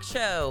talk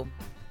show.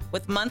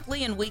 With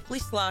monthly and weekly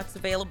slots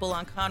available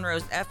on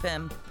Conroe's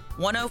FM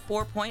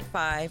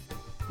 104.5,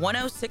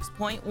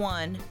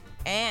 106.1,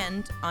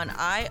 and on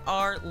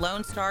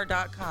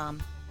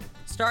irlonestar.com.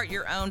 Start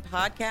your own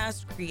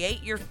podcast,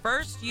 create your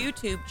first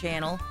YouTube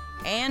channel,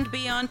 and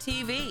be on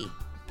TV.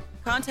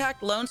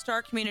 Contact Lone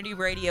Star Community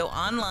Radio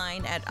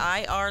online at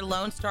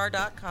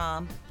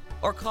irlonestar.com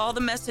or call the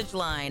message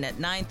line at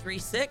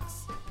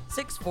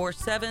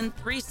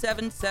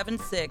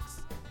 936-647-3776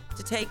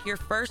 to take your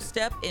first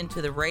step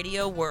into the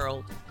radio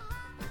world.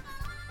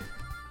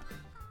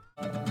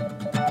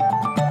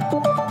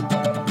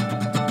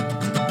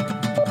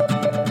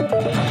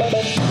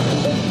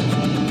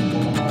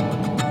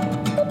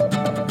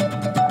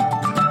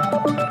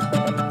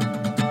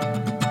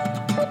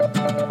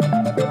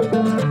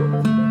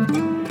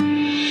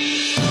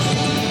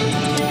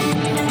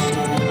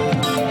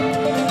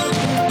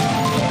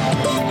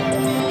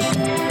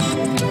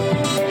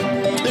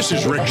 This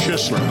is Rick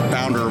Schisler,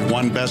 founder of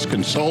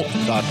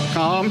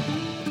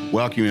OneBestConsult.com.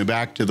 Welcome you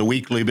back to the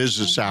weekly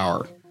business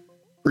hour.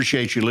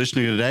 Appreciate you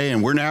listening today,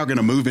 and we're now going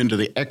to move into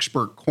the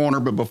expert corner.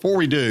 But before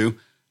we do,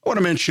 I want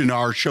to mention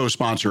our show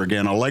sponsor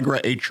again, Allegre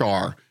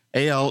HR,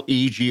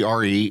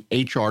 ALEGRE,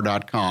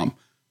 HR.com.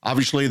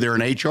 Obviously, they're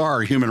an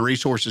HR, human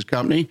resources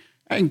company.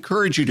 I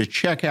encourage you to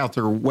check out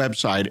their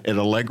website at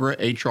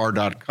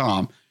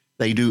AllegreHR.com.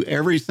 They do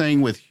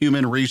everything with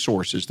human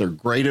resources. They're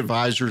great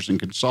advisors and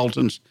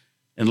consultants.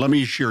 And let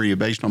me assure you,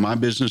 based on my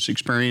business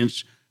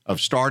experience of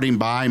starting,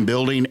 buying,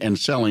 building, and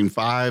selling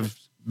 5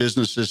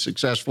 businesses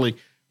successfully,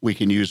 we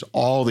can use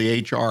all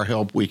the HR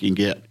help we can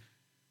get.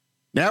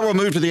 Now we'll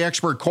move to the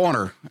expert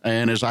corner.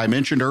 And as I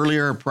mentioned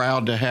earlier,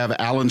 proud to have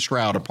Alan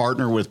Stroud, a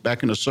partner with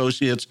Beck &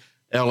 Associates,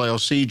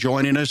 LLC,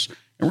 joining us.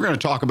 And we're going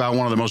to talk about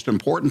one of the most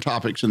important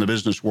topics in the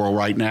business world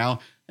right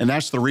now, and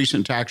that's the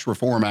recent Tax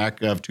Reform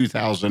Act of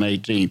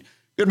 2018.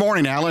 Good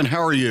morning, Alan.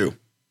 How are you?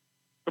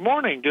 Good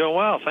morning. Doing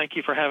well. Thank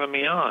you for having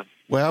me on.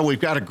 Well, we've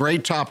got a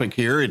great topic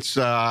here. It's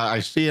I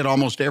see it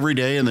almost every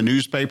day in the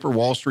newspaper,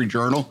 Wall Street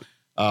Journal,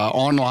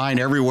 online,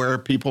 everywhere,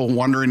 people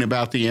wondering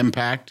about the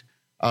impact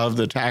of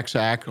the Tax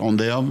Act on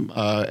them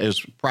as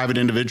private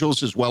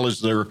individuals as well as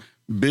their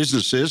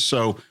businesses.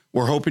 So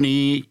we're hoping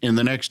in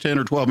the next 10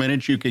 or 12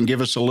 minutes you can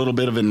give us a little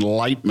bit of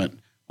enlightenment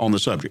on the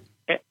subject.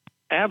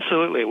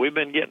 Absolutely. We've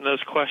been getting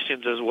those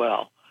questions as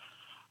well.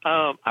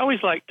 I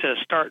always like to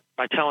start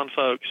by telling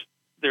folks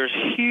there's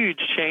huge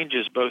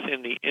changes both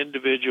in the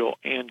individual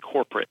and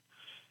corporate.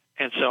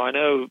 And so I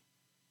know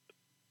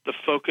the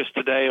focus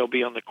today will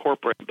be on the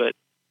corporate, but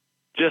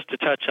just to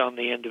touch on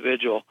the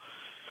individual,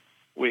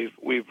 we've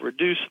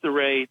reduced the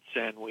rates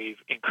and we've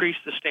increased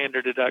the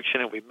standard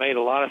deduction, and we've made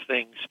a lot of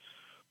things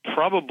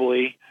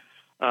probably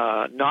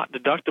not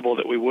deductible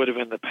that we would have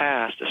in the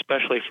past,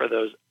 especially for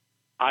those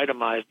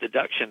itemized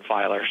deduction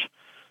filers.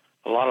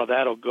 A lot of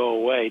that will go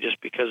away just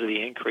because of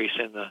the increase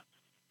in the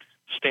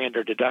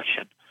standard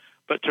deduction.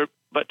 But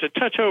to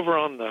touch over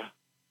on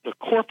the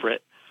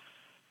corporate,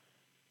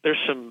 there's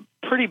some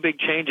pretty big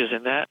changes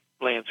in that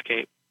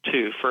landscape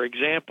too. For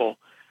example,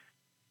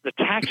 the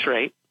tax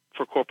rate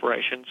for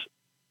corporations,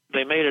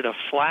 they made it a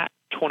flat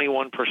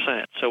 21%.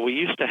 So we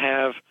used to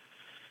have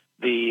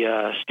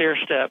the stair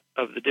step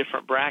of the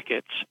different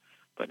brackets,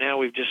 but now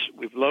we've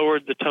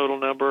lowered the total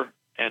number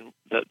and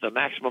the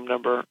maximum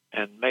number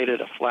and made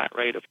it a flat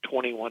rate of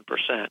 21%,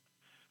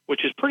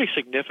 which is pretty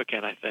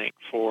significant, I think,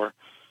 for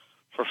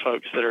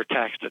folks that are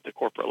taxed at the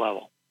corporate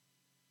level.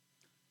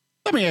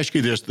 Let me ask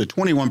you this, the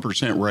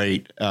 21%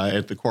 rate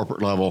at the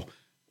corporate level,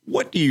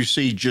 what do you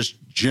see just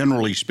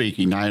generally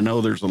speaking? Now, I know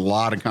there's a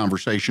lot of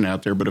conversation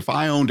out there, but if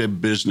I owned a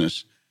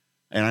business,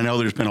 and I know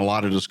there's been a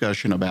lot of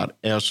discussion about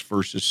S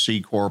versus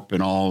C Corp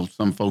and all,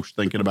 some folks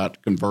thinking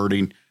about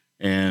converting,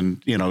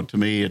 and, to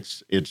me,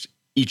 it's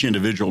each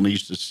individual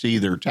needs to see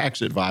their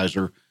tax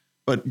advisor.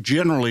 But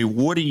generally,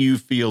 what do you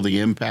feel the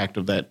impact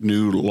of that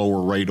new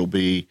lower rate will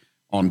be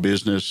on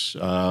business,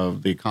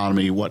 the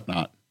economy,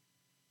 whatnot?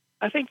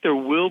 I think there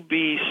will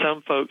be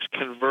some folks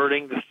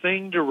converting. The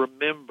thing to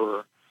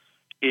remember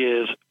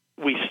is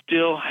we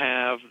still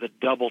have the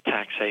double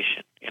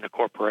taxation in a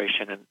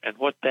corporation. And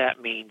what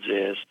that means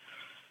is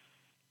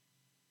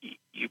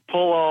you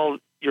pull all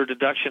your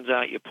deductions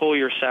out, you pull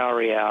your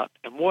salary out,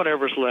 and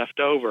whatever's left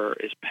over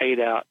is paid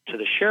out to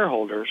the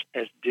shareholders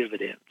as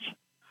dividends.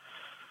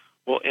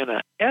 Well, in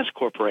a S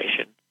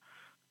corporation,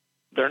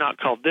 they're not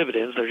called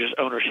dividends, they're just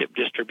ownership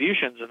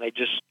distributions, and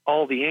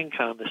all the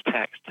income is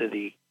taxed to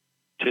the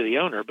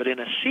owner. But in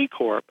a C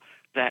Corp,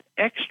 that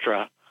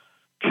extra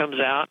comes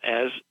out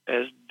as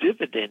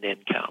dividend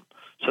income.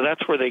 So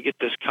that's where they get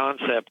this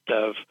concept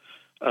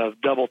of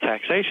double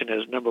taxation.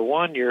 Is number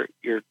one, you're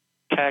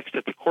taxed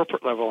at the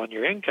corporate level on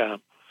your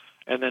income,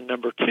 and then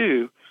number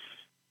two,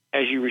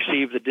 as you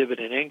receive the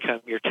dividend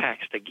income, you're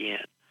taxed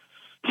again.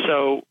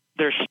 So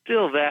there's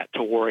still that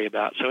to worry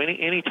about. So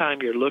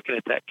anytime you're looking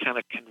at that kind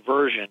of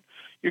conversion,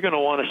 you're going to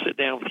want to sit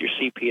down with your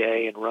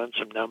CPA and run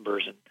some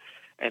numbers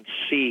and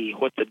see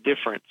what the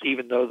difference,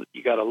 even though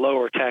you got a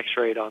lower tax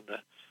rate on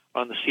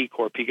the C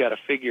Corp, you got to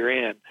figure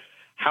in,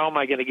 how am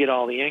I going to get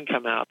all the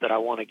income out that I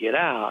want to get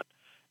out?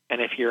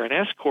 And if you're an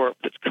S Corp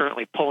that's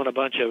currently pulling a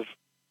bunch of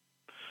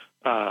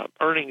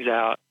earnings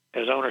out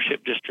as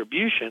ownership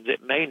distributions,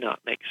 it may not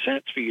make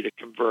sense for you to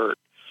convert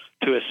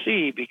to a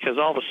C, because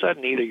all of a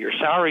sudden either your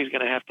salary is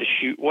going to have to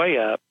shoot way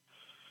up,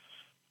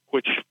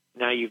 which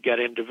now you've got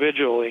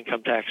individual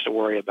income tax to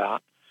worry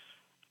about,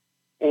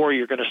 or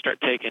you're going to start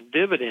taking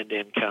dividend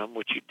income,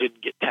 which you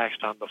didn't get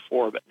taxed on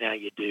before, but now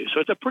you do. So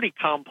it's a pretty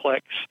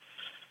complex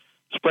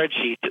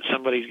spreadsheet that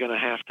somebody's going to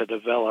have to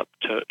develop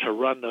to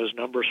run those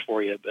numbers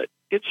for you, but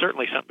it's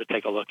certainly something to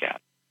take a look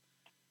at.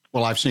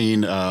 Well, I've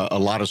seen a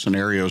lot of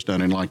scenarios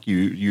done, and like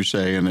you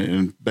say,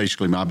 and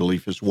basically my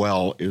belief as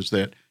well, is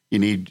that you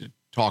need to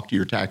talk to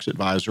your tax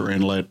advisor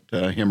and let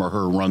him or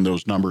her run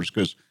those numbers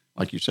because,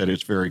 like you said,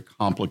 it's very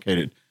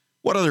complicated.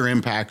 What other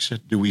impacts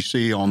do we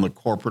see on the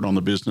corporate, on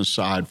the business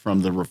side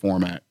from the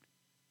Reform Act?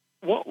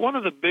 One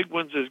of the big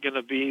ones is going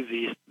to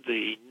be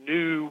the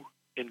new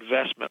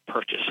investment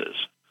purchases.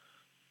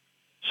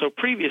 So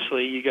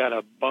previously, you got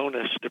a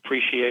bonus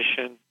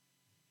depreciation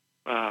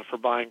for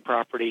buying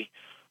property,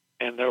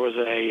 and there was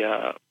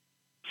a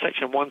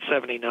Section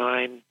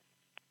 179,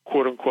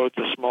 quote unquote,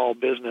 the small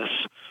business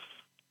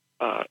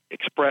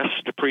express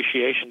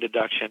depreciation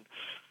deduction.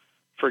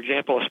 For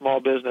example, a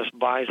small business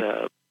buys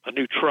a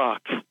new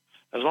truck.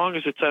 As long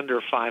as it's under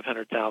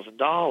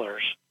 $500,000,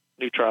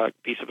 new truck,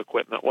 piece of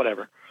equipment,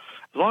 whatever,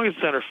 as long as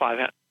it's under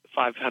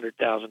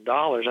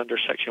 $500,000 under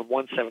Section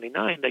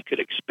 179, they could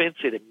expense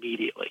it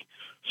immediately.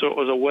 So it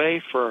was a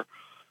way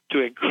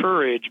to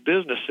encourage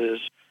businesses.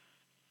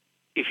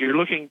 If you're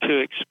looking to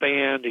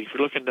expand, if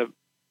you're looking to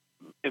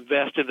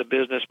invest in the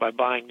business by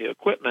buying new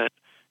equipment,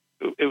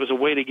 it was a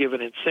way to give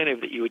an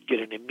incentive that you would get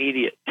an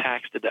immediate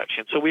tax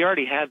deduction. So we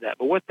already had that.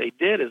 But what they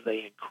did is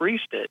they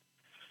increased it,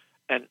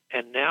 and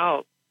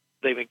now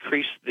they've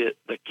increased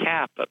the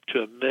cap up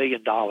to $1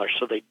 million.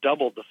 So they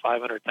doubled the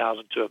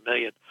 $500,000 to $1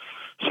 million.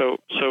 So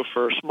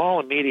for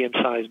small and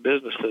medium-sized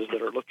businesses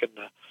that are looking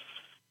to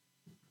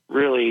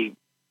really,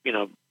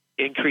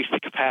 increase the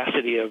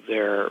capacity of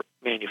their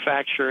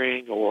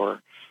manufacturing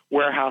or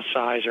warehouse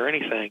size or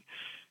anything,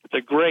 it's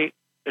a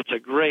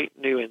great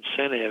new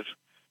incentive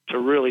to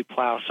really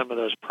plow some of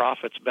those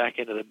profits back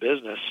into the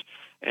business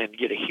and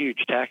get a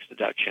huge tax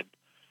deduction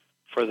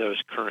for those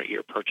current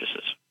year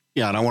purchases.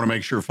 Yeah, and I want to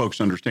make sure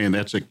folks understand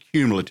that's a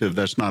cumulative.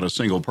 That's not a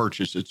single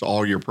purchase. It's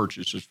all your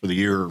purchases for the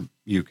year.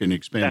 You can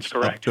expense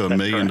up to $1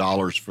 million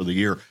for the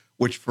year,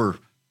 which for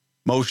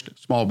most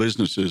small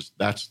businesses,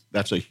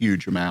 that's a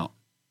huge amount.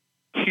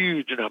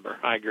 Huge number.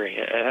 I agree.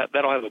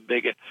 That'll have a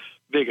big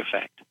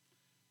effect.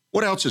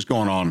 What else is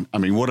going on? I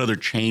mean, what other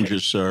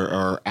changes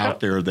are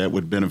out there that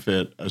would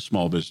benefit a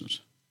small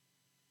business?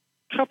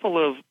 A couple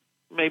of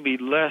maybe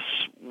less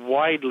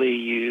widely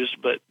used,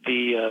 but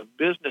the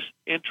business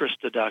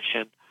interest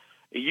deduction,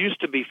 it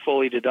used to be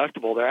fully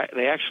deductible.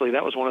 They actually,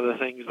 that was one of the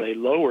things they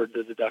lowered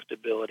the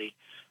deductibility.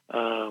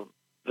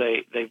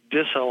 They've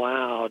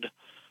disallowed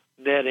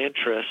net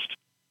interest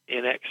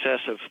in excess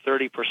of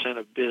 30%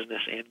 of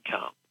business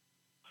income.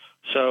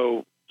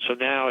 So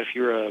now if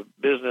you're a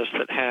business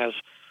that has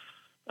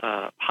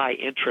high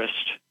interest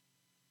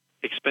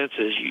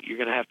expenses, you're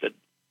going to have to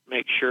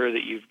make sure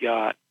that you've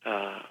got,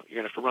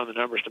 you're going to have to run the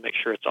numbers to make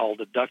sure it's all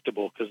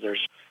deductible, because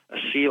there's a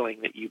ceiling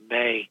that you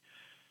may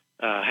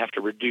have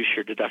to reduce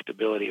your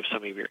deductibility of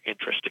some of your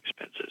interest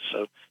expenses.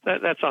 So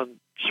that's on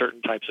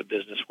certain types of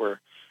business where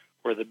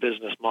the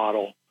business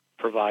model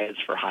provides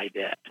for high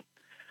debt.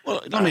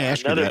 Well, let me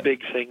ask you another that.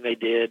 big thing they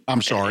did.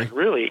 I'm sorry.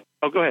 Really?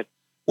 Oh, go ahead.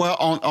 Well,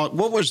 on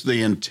what was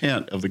the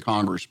intent of the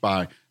Congress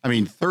by? I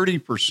mean,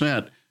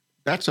 30%.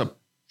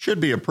 Should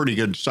be a pretty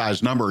good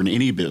size number in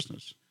any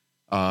business,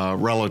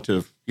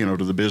 relative, to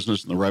the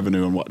business and the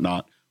revenue and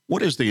whatnot.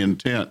 What is the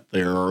intent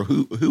there, or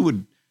who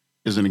would,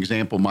 as an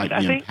example, might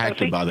be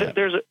impacted by that?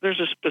 There's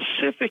a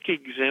specific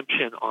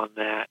exemption on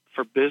that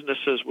for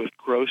businesses with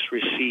gross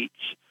receipts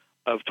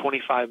of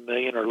 $25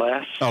 million or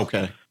less.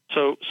 Okay.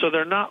 So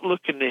they're not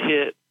looking to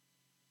hit,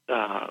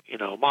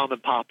 mom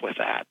and pop with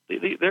that.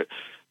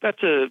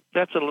 That's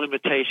a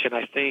limitation.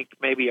 I think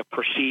maybe a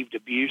perceived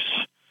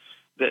abuse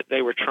that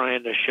they were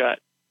trying to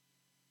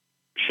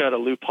shut a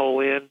loophole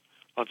in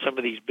on some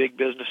of these big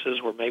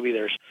businesses where maybe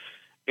there's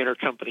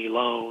intercompany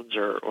loans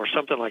or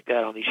something like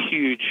that on these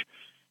huge,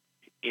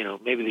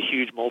 maybe the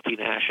huge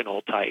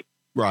multinational type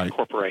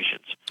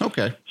corporations.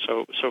 Okay.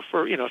 So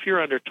for, if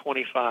you're under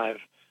 25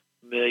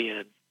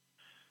 million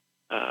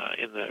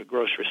in the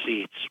gross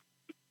receipts,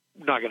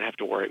 not going to have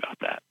to worry about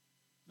that.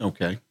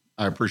 Okay.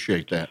 I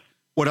appreciate that.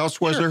 What else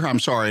was there? I'm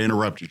sorry, I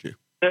interrupted you.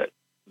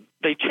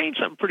 They changed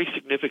something pretty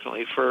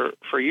significantly.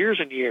 For years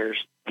and years,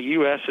 the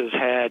U.S. has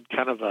had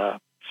kind of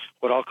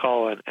what I'll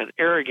call an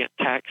arrogant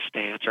tax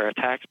stance or a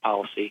tax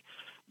policy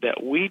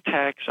that we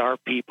tax our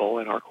people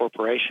and our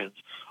corporations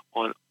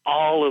on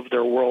all of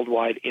their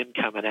worldwide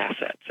income and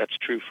assets. That's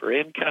true for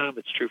income.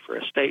 It's true for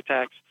estate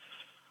tax.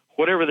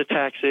 Whatever the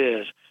tax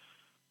is,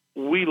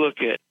 we look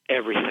at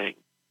everything,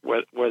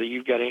 whether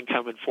you've got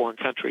income in foreign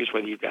countries,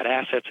 whether you've got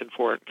assets in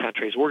foreign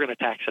countries, we're going to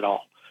tax it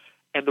all.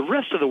 And the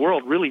rest of the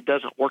world really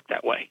doesn't work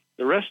that way.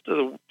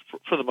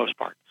 For the most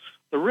part,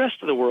 the rest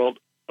of the world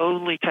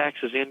only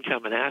taxes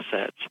income and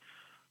assets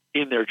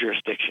in their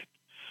jurisdiction.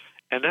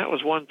 And that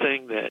was one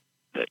thing that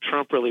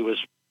Trump really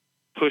was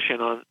pushing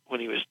on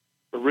when he was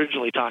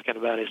originally talking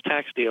about his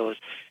tax deal, is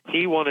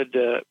he wanted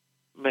to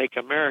make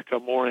America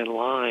more in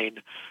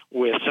line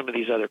with some of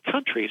these other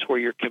countries where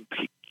you're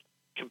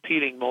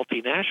competing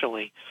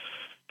multinationally,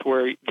 to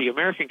where the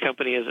American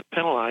company isn't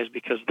penalized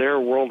because their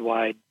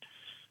worldwide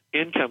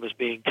income is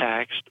being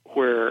taxed,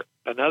 where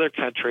another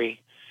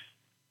country,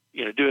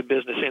 doing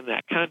business in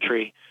that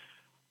country,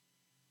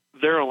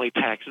 they're only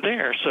taxed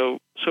there. So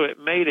it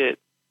made it,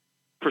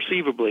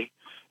 perceivably,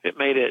 it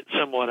made it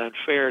somewhat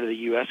unfair to the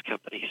U.S.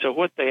 company. So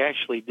what they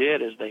actually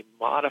did is they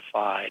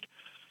modified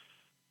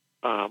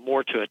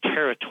more to a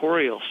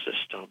territorial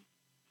system.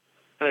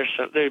 And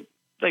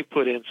they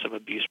put in some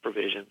abuse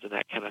provisions and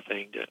that kind of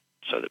thing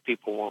so that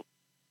people won't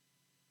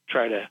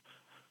try to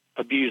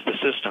abuse the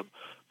system.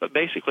 But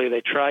basically,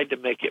 they tried to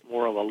make it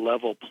more of a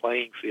level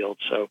playing field.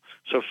 So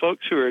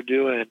folks who are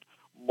doing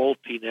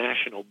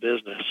multinational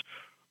business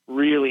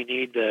really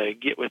need to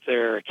get with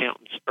their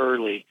accountants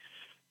early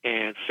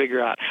and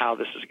figure out how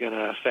this is going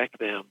to affect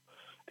them,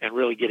 and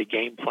really get a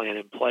game plan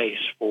in place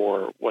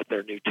for what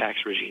their new tax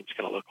regime is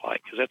going to look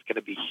like, because that's going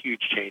to be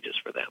huge changes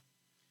for them.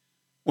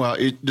 Well,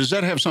 does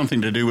that have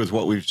something to do with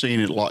what we've seen,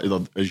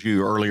 as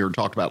you earlier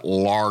talked about,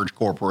 large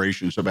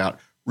corporations, about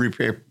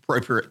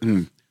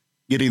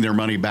getting their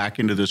money back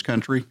into this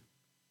country?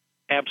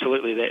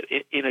 Absolutely.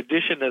 In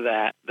addition to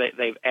that,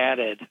 they've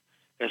added,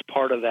 as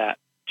part of that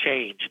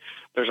change,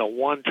 there's a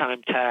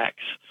one-time tax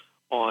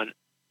on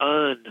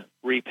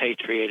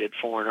unrepatriated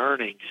foreign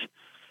earnings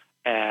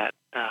at,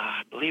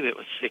 I believe it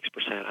was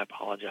 6%. I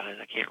apologize.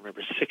 I can't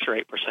remember, 6 or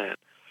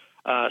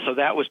 8%. So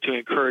that was to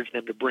encourage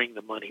them to bring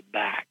the money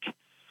back.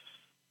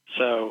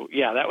 So,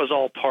 yeah, that was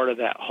all part of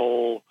that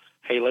whole,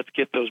 hey, let's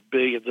get those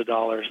billions of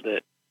dollars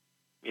that,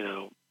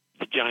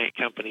 the giant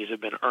companies have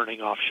been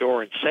earning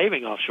offshore and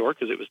saving offshore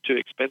because it was too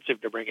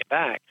expensive to bring it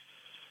back.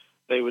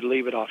 They would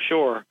leave it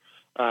offshore.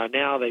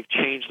 Now they've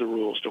changed the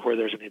rules to where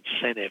there's an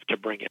incentive to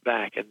bring it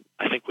back. And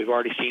I think we've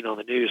already seen on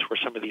the news where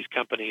some of these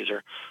companies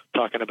are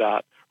talking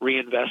about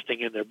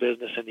reinvesting in their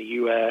business in the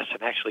U.S.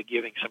 and actually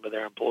giving some of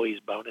their employees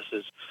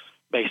bonuses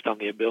based on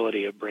the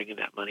ability of bringing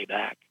that money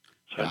back.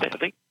 So I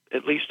think,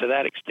 at least to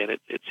that extent,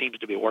 it seems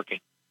to be working.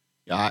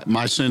 Yeah,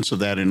 my sense of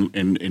that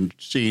in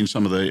seeing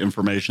some of the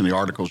information, the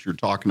articles you're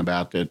talking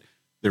about, that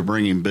they're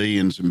bringing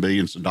billions and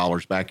billions of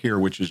dollars back here,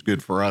 which is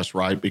good for us,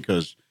 right?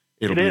 Because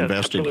it'll be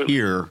invested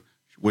here,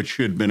 which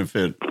should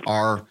benefit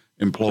our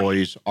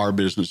employees, our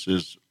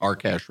businesses, our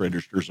cash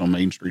registers on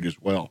Main Street as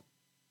well.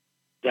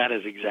 That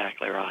is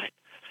exactly right.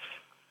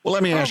 Well,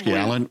 let me ask you,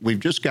 Alan, we've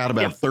just got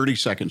about 30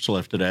 seconds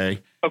left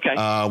today. Okay.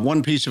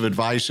 One piece of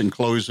advice in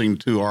closing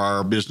to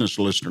our business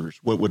listeners,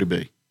 what would it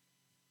be?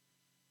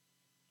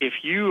 If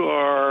you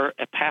are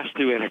a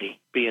pass-through entity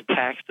being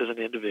taxed as an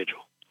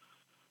individual,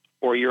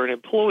 or you're an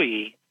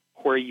employee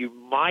where you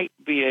might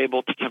be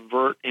able to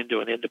convert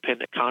into an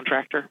independent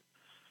contractor,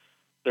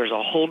 there's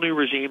a whole new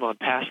regime on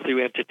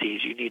pass-through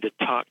entities. You need to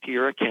talk to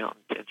your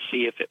accountant and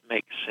see if it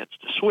makes sense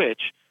to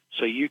switch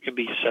so you can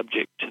be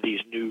subject to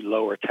these new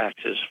lower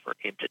taxes for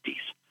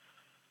entities.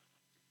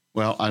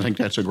 Well, I think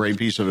that's a great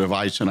piece of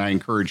advice, and I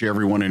encourage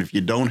everyone, and if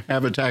you don't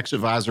have a tax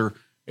advisor,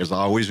 as I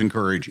always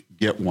encourage,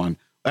 get one.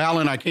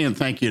 Alan, I can't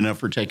thank you enough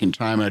for taking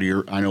time out of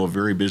your, I know, a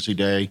very busy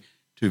day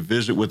to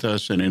visit with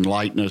us and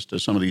enlighten us to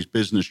some of these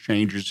business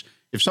changes.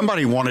 If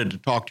somebody wanted to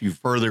talk to you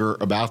further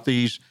about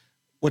these,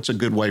 what's a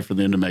good way for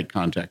them to make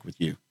contact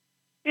with you?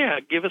 Yeah,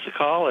 give us a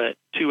call at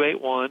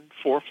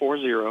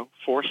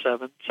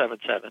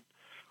 281-440-4777,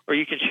 or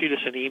you can shoot us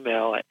an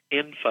email at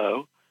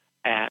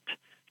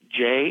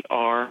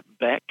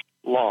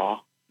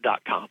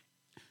info@jrbecklaw.com.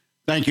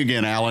 Thank you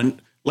again,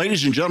 Alan.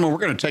 Ladies and gentlemen, we're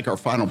going to take our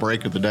final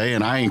break of the day,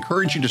 and I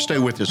encourage you to stay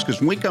with us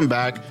because when we come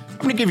back, I'm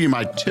going to give you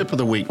my tip of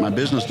the week, my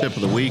business tip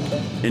of the week,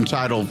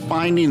 entitled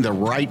Finding the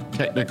Right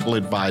Technical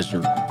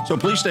Advisor. So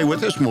please stay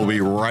with us, and we'll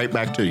be right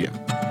back to you.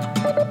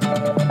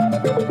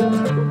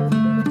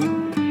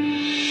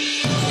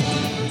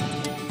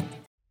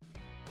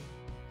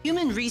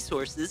 Human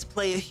resources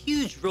play a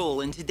huge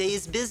role in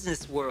today's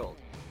business world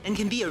and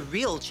can be a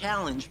real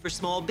challenge for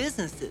small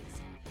businesses.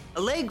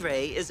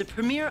 Allegre is a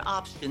premier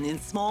option in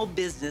small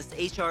business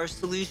HR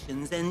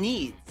solutions and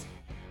needs.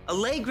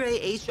 Allegre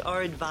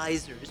HR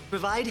advisors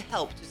provide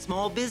help to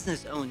small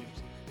business owners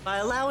by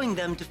allowing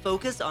them to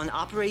focus on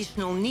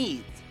operational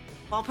needs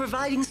while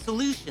providing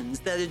solutions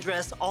that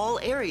address all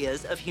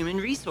areas of human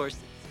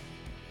resources.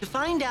 To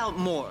find out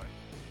more,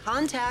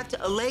 contact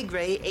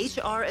Allegre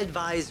HR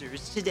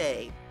advisors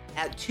today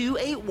at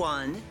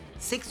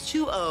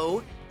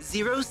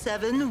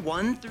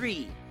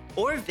 281-620-0713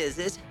 or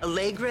visit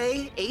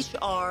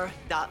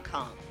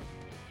AllegreHR.com.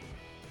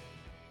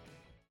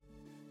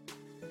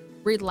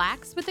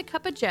 Relax with a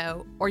cup of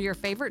joe or your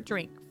favorite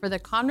drink for the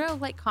Conroe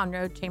Lake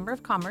Conroe Chamber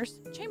of Commerce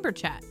Chamber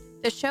Chat.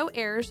 The show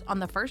airs on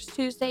the first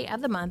Tuesday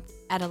of the month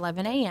at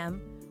 11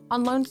 a.m.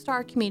 on Lone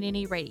Star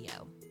Community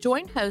Radio.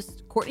 Join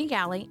hosts Courtney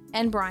Galley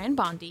and Brian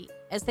Bondi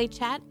as they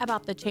chat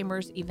about the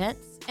Chamber's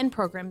events and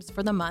programs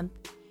for the month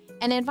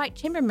and invite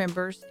Chamber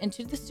members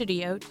into the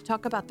studio to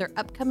talk about their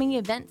upcoming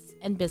events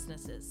and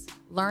businesses.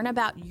 Learn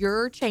about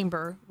your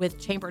Chamber with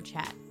Chamber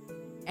Chat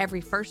every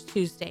first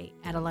Tuesday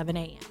at 11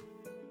 a.m.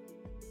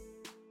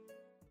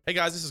 Hey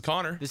guys, this is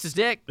Connor. This is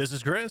Dick. This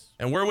is Chris.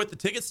 And we're with the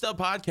Ticket Stub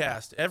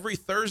Podcast every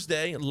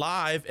Thursday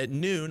live at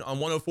noon on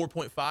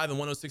 104.5 and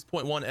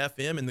 106.1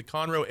 FM in the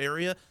Conroe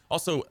area.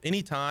 Also,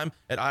 anytime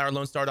at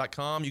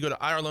irlonestar.com. You go to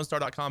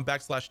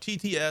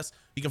irlonestar.com/TTS.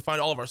 You can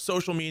find all of our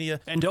social media.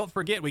 And don't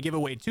forget, we give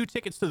away 2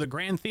 tickets to the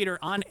Grand Theater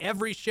on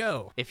every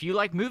show. If you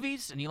like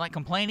movies and you like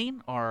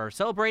complaining or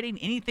celebrating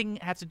anything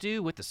that has to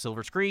do with the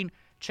silver screen,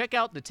 check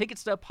out the Ticket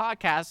Stub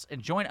Podcast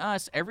and join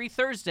us every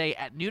Thursday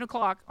at noon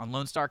o'clock on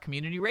Lone Star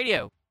Community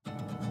Radio.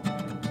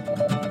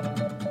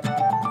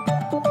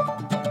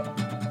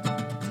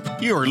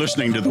 You are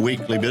listening to the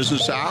Weekly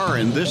Business Hour,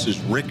 and this is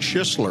Rick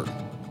Schisler,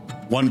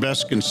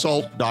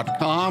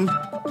 OneBestConsult.com,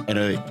 and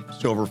a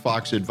Silver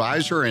Fox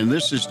advisor. And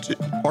this is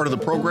part of the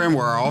program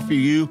where I offer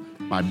you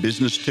my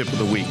business tip of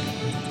the week.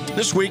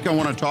 This week, I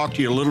want to talk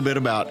to you a little bit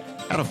about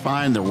how to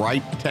find the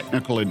right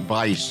technical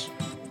advice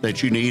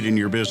that you need in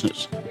your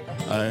business.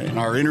 In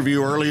our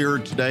interview earlier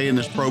today in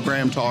this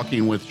program,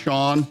 talking with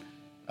Sean,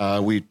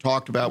 we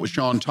talked about with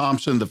Sean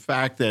Thomson the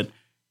fact that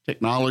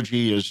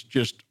technology is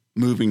just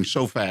moving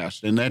so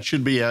fast, and that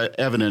should be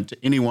evident to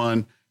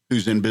anyone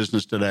who's in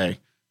business today.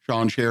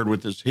 Sean shared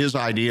with us his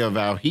idea of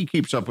how he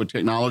keeps up with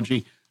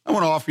technology. I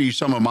want to offer you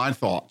some of my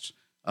thoughts.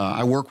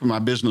 I work with my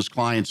business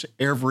clients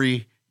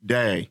every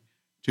day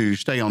to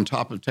stay on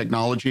top of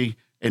technology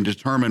and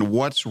determine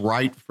what's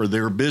right for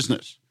their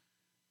business.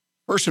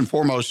 First and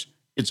foremost,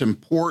 it's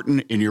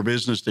important in your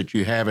business that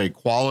you have a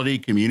quality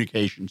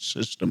communication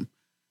system.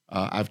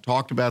 I've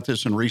talked about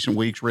this in recent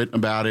weeks, written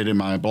about it in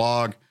my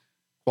blog.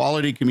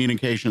 Quality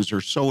communications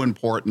are so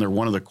important. They're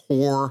one of the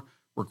core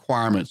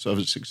requirements of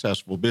a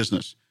successful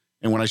business.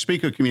 And when I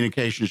speak of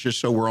communications, just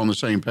so we're on the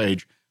same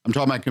page, I'm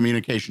talking about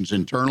communications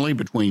internally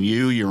between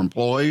you, your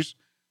employees.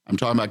 I'm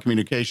talking about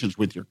communications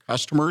with your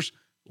customers.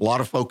 A lot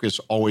of focus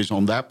always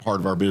on that part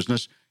of our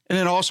business. And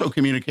then also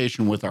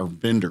communication with our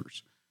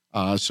vendors.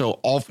 So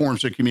all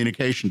forms of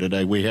communication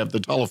today. We have the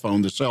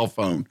telephone, the cell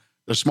phone,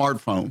 the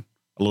smartphone,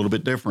 a little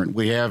bit different.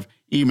 We have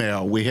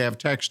email, we have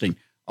texting,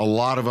 a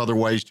lot of other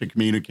ways to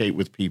communicate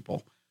with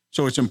people.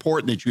 So it's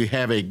important that you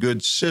have a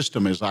good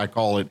system, as I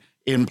call it,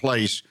 in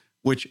place,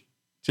 which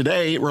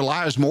today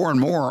relies more and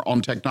more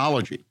on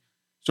technology.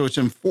 So it's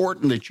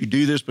important that you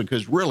do this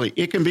because really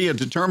it can be a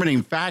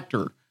determining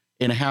factor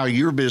in how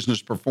your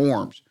business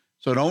performs.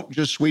 So don't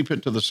just sweep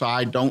it to the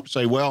side. Don't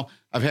say, well,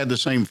 I've had the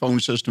same phone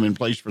system in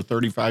place for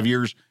 35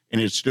 years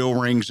and it still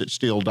rings, it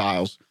still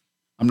dials.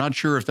 I'm not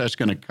sure if that's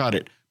going to cut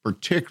it,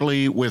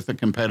 particularly with a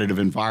competitive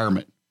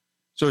environment.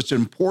 So it's an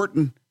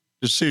important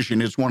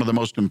decision. It's one of the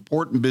most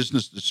important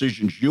business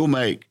decisions you'll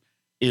make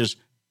is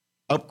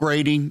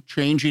upgrading,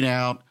 changing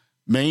out,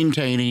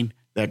 maintaining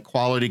that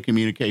quality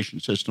communication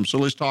system. So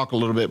let's talk a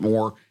little bit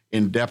more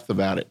in depth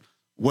about it.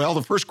 Well,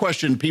 the first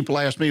question people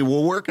ask me,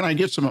 well, where can I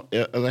get some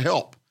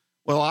help?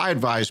 Well, I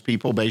advise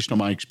people based on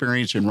my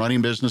experience in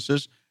running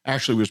businesses.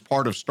 Actually was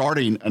part of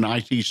starting an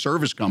IT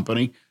service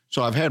company.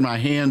 So I've had my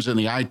hands in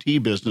the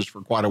IT business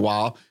for quite a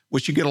while,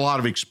 which you get a lot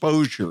of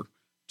exposure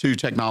to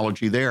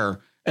technology there.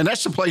 And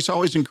that's the place I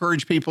always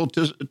encourage people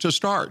to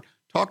start.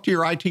 Talk to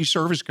your IT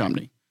service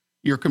company,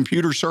 your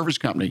computer service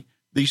company.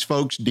 These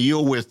folks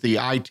deal with the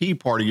IT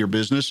part of your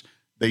business.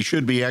 They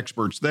should be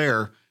experts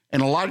there.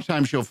 And a lot of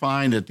times you'll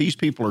find that these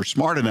people are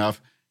smart enough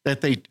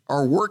that they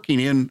are working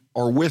in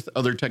or with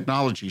other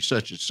technologies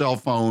such as cell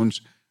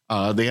phones.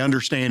 They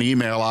understand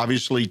email,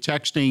 obviously,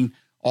 texting,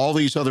 all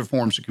these other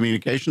forms of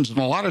communications. And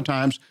a lot of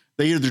times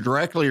they either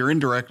directly or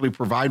indirectly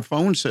provide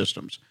phone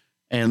systems.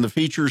 And the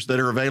features that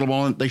are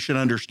available, they should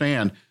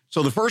understand.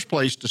 So the first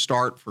place to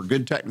start for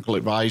good technical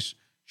advice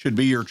should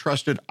be your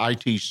trusted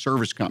IT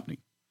service company.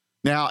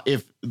 Now,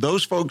 if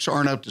those folks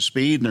aren't up to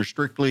speed and they're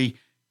strictly,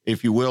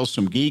 if you will,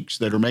 some geeks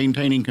that are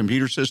maintaining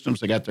computer systems,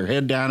 they got their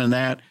head down in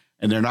that,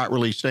 and they're not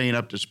really staying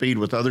up to speed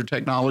with other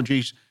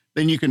technologies,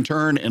 then you can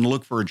turn and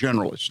look for a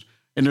generalist.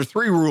 And there are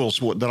three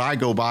rules that I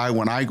go by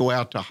when I go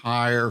out to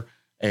hire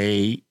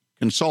a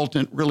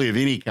consultant, really of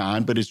any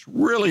kind, but it's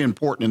really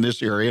important in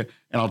this area,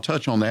 and I'll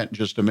touch on that in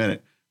just a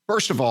minute.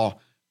 First of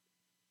all,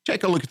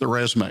 take a look at the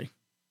resume.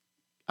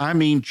 I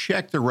mean,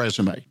 check the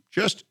resume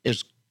just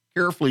as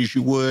carefully as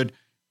you would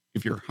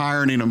if you're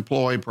hiring an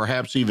employee,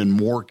 perhaps even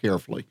more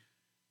carefully.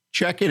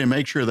 Check it and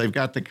make sure they've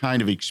got the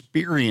kind of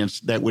experience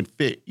that would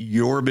fit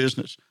your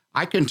business.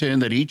 I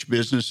contend that each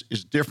business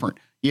is different.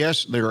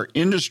 Yes, there are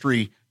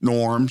industry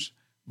norms,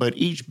 but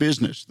each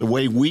business, the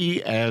way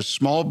we as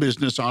small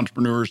business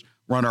entrepreneurs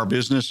run our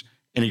business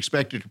and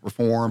expect it to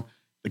perform,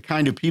 the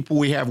kind of people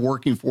we have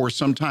working for us,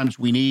 sometimes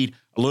we need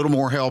a little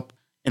more help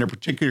in a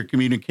particular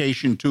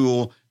communication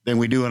tool than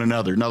we do in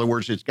another. In other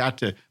words, it's got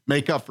to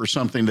make up for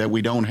something that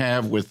we don't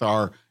have with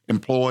our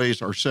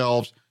employees,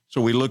 ourselves. So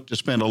we look to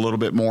spend a little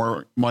bit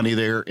more money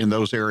there in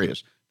those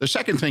areas. The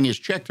second thing is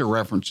check their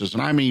references,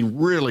 and I mean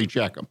really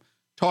check them.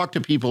 Talk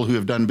to people who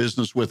have done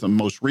business with them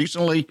most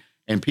recently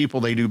and people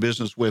they do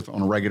business with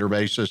on a regular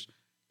basis.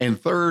 And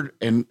third,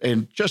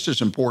 and just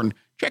as important,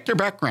 check their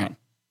background.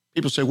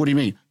 People say, what do you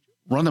mean?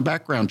 Run the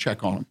background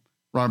check on them.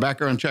 Run a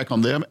background check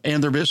on them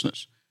and their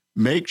business.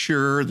 Make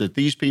sure that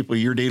these people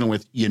you're dealing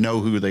with, you know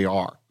who they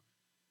are.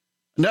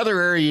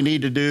 Another area you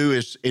need to do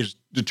is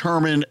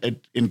determine,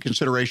 in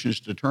consideration,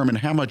 is determine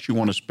how much you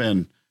want to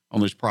spend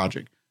on this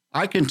project.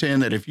 I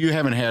contend that if you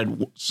haven't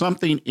had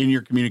something in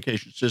your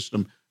communication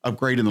system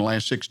upgraded in the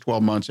last 6,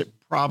 12 months, it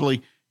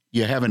probably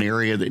you have an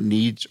area that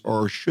needs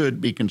or should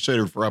be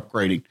considered for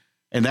upgrading.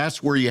 And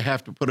that's where you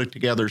have to put it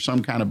together,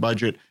 some kind of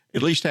budget,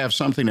 at least have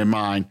something in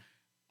mind.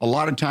 A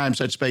lot of times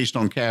that's based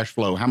on cash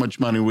flow, how much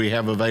money we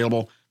have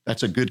available.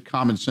 That's a good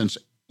common sense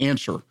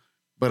answer.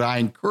 But I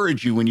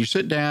encourage you, when you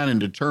sit down and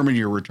determine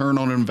your return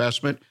on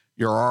investment,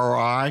 your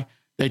ROI,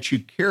 that you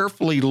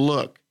carefully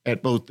look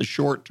at both the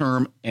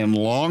short-term and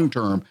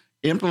long-term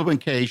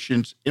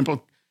implications, and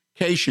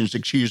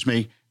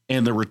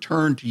the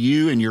return to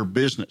you and your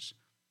business.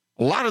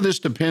 A lot of this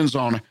depends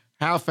on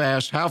how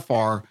fast, how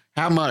far,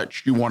 how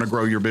much you want to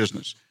grow your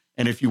business.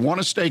 And if you want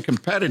to stay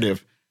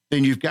competitive,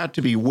 then you've got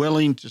to be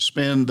willing to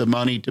spend the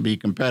money to be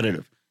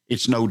competitive.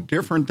 It's no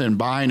different than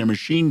buying a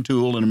machine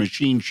tool in a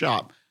machine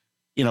shop.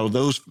 You know,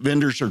 those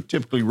vendors are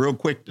typically real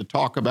quick to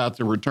talk about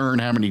the return,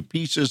 how many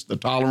pieces, the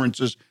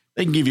tolerances.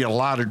 They can give you a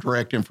lot of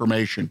direct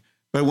information.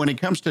 But when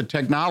it comes to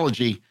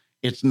technology,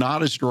 it's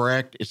not as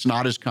direct, it's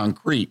not as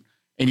concrete.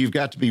 And you've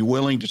got to be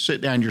willing to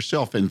sit down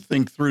yourself and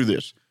think through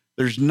this.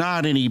 There's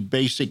not any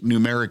basic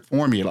numeric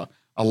formula.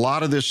 A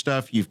lot of this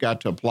stuff you've got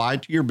to apply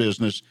to your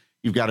business.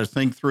 You've got to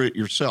think through it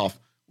yourself,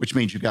 which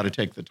means you've got to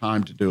take the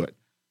time to do it.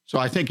 So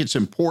I think it's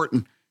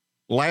important,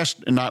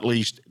 last and not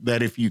least,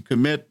 that if you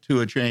commit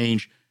to a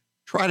change,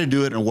 try to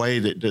do it in a way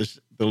that does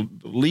the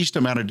least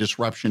amount of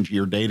disruption to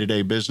your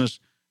day-to-day business.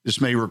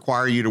 This may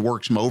require you to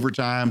work some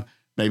overtime,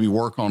 maybe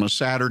work on a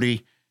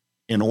Saturday,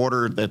 in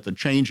order that the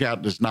change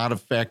out does not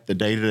affect the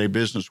day-to-day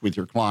business with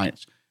your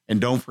clients. And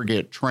don't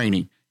forget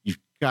training. You've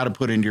got to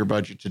put into your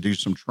budget to do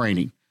some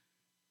training.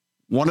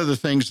 One of the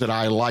things that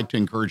I like to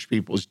encourage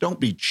people is don't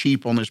be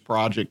cheap on this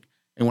project.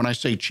 And when I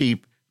say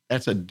cheap,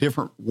 that's a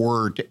different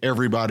word to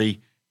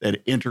everybody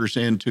that enters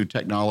into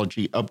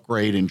technology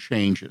upgrade and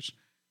changes.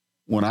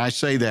 When I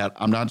say that,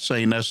 I'm not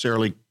saying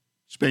necessarily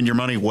spend your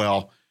money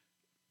well.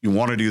 You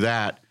want to do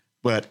that,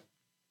 but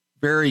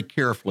very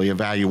carefully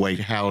evaluate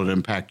how it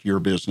impact your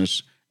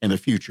business and the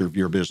future of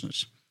your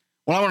business.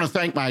 Well, I want to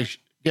thank my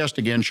guest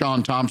again,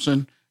 Sean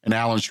Thomson and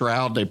Alan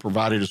Stroud. They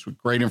provided us with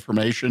great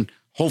information,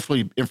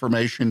 hopefully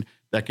information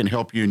that can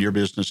help you in your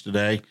business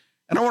today.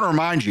 And I want to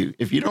remind you,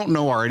 if you don't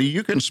know already,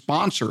 you can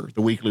sponsor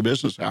the Weekly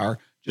Business Hour.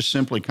 Just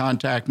simply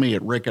contact me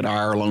at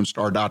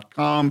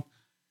rick@irlonestar.com.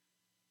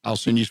 I'll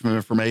send you some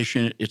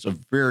information. It's a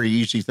very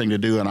easy thing to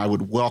do, and I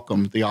would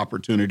welcome the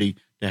opportunity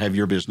to have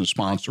your business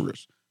sponsor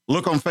us.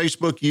 Look on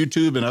Facebook,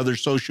 YouTube, and other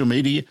social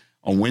media.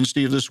 On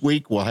Wednesday of this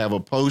week, we'll have a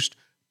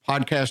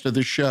podcast of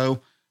this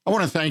show. I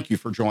want to thank you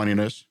for joining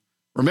us.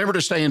 Remember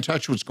to stay in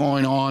touch with what's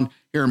going on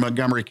here in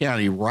Montgomery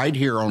County, right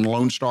here on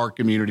Lone Star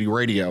Community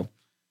Radio.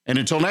 And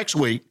until next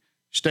week,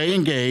 stay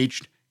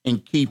engaged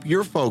and keep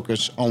your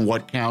focus on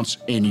what counts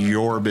in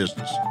your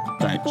business.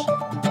 Thanks.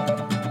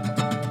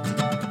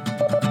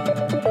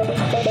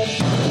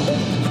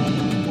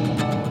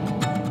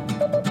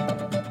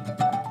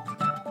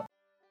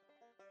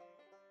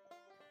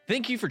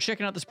 Thank you for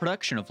checking out this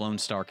production of Lone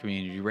Star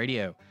Community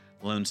Radio.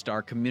 Lone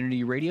Star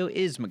Community Radio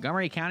is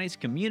Montgomery County's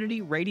community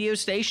radio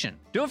station.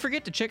 Don't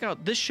forget to check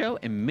out this show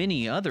and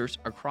many others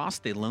across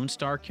the Lone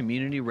Star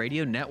Community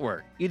Radio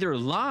Network, either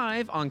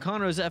live on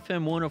Conroe's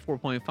FM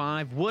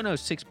 104.5,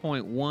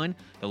 106.1,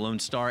 the Lone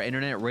Star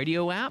Internet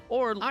Radio app,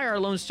 or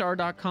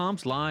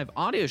irlonestar.com's live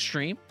audio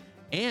stream,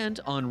 and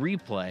on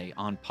replay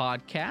on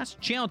podcast,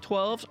 Channel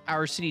 12's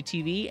Our City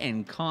TV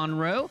in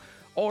Conroe,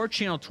 or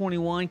Channel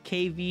 21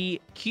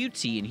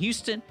 KVQT in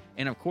Houston,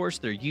 and of course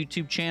their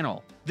YouTube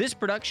channel. This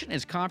production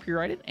is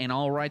copyrighted and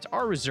all rights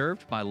are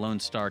reserved by Lone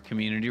Star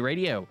Community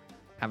Radio.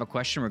 Have a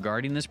question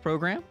regarding this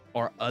program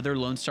or other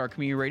Lone Star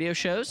Community Radio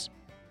shows?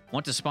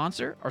 Want to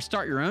sponsor or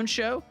start your own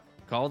show?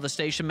 Call the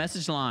station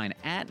message line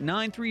at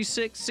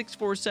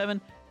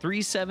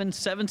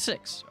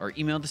 936-647-3776 or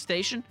email the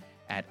station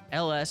at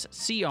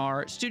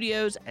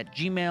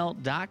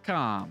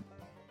lscrstudios@gmail.com.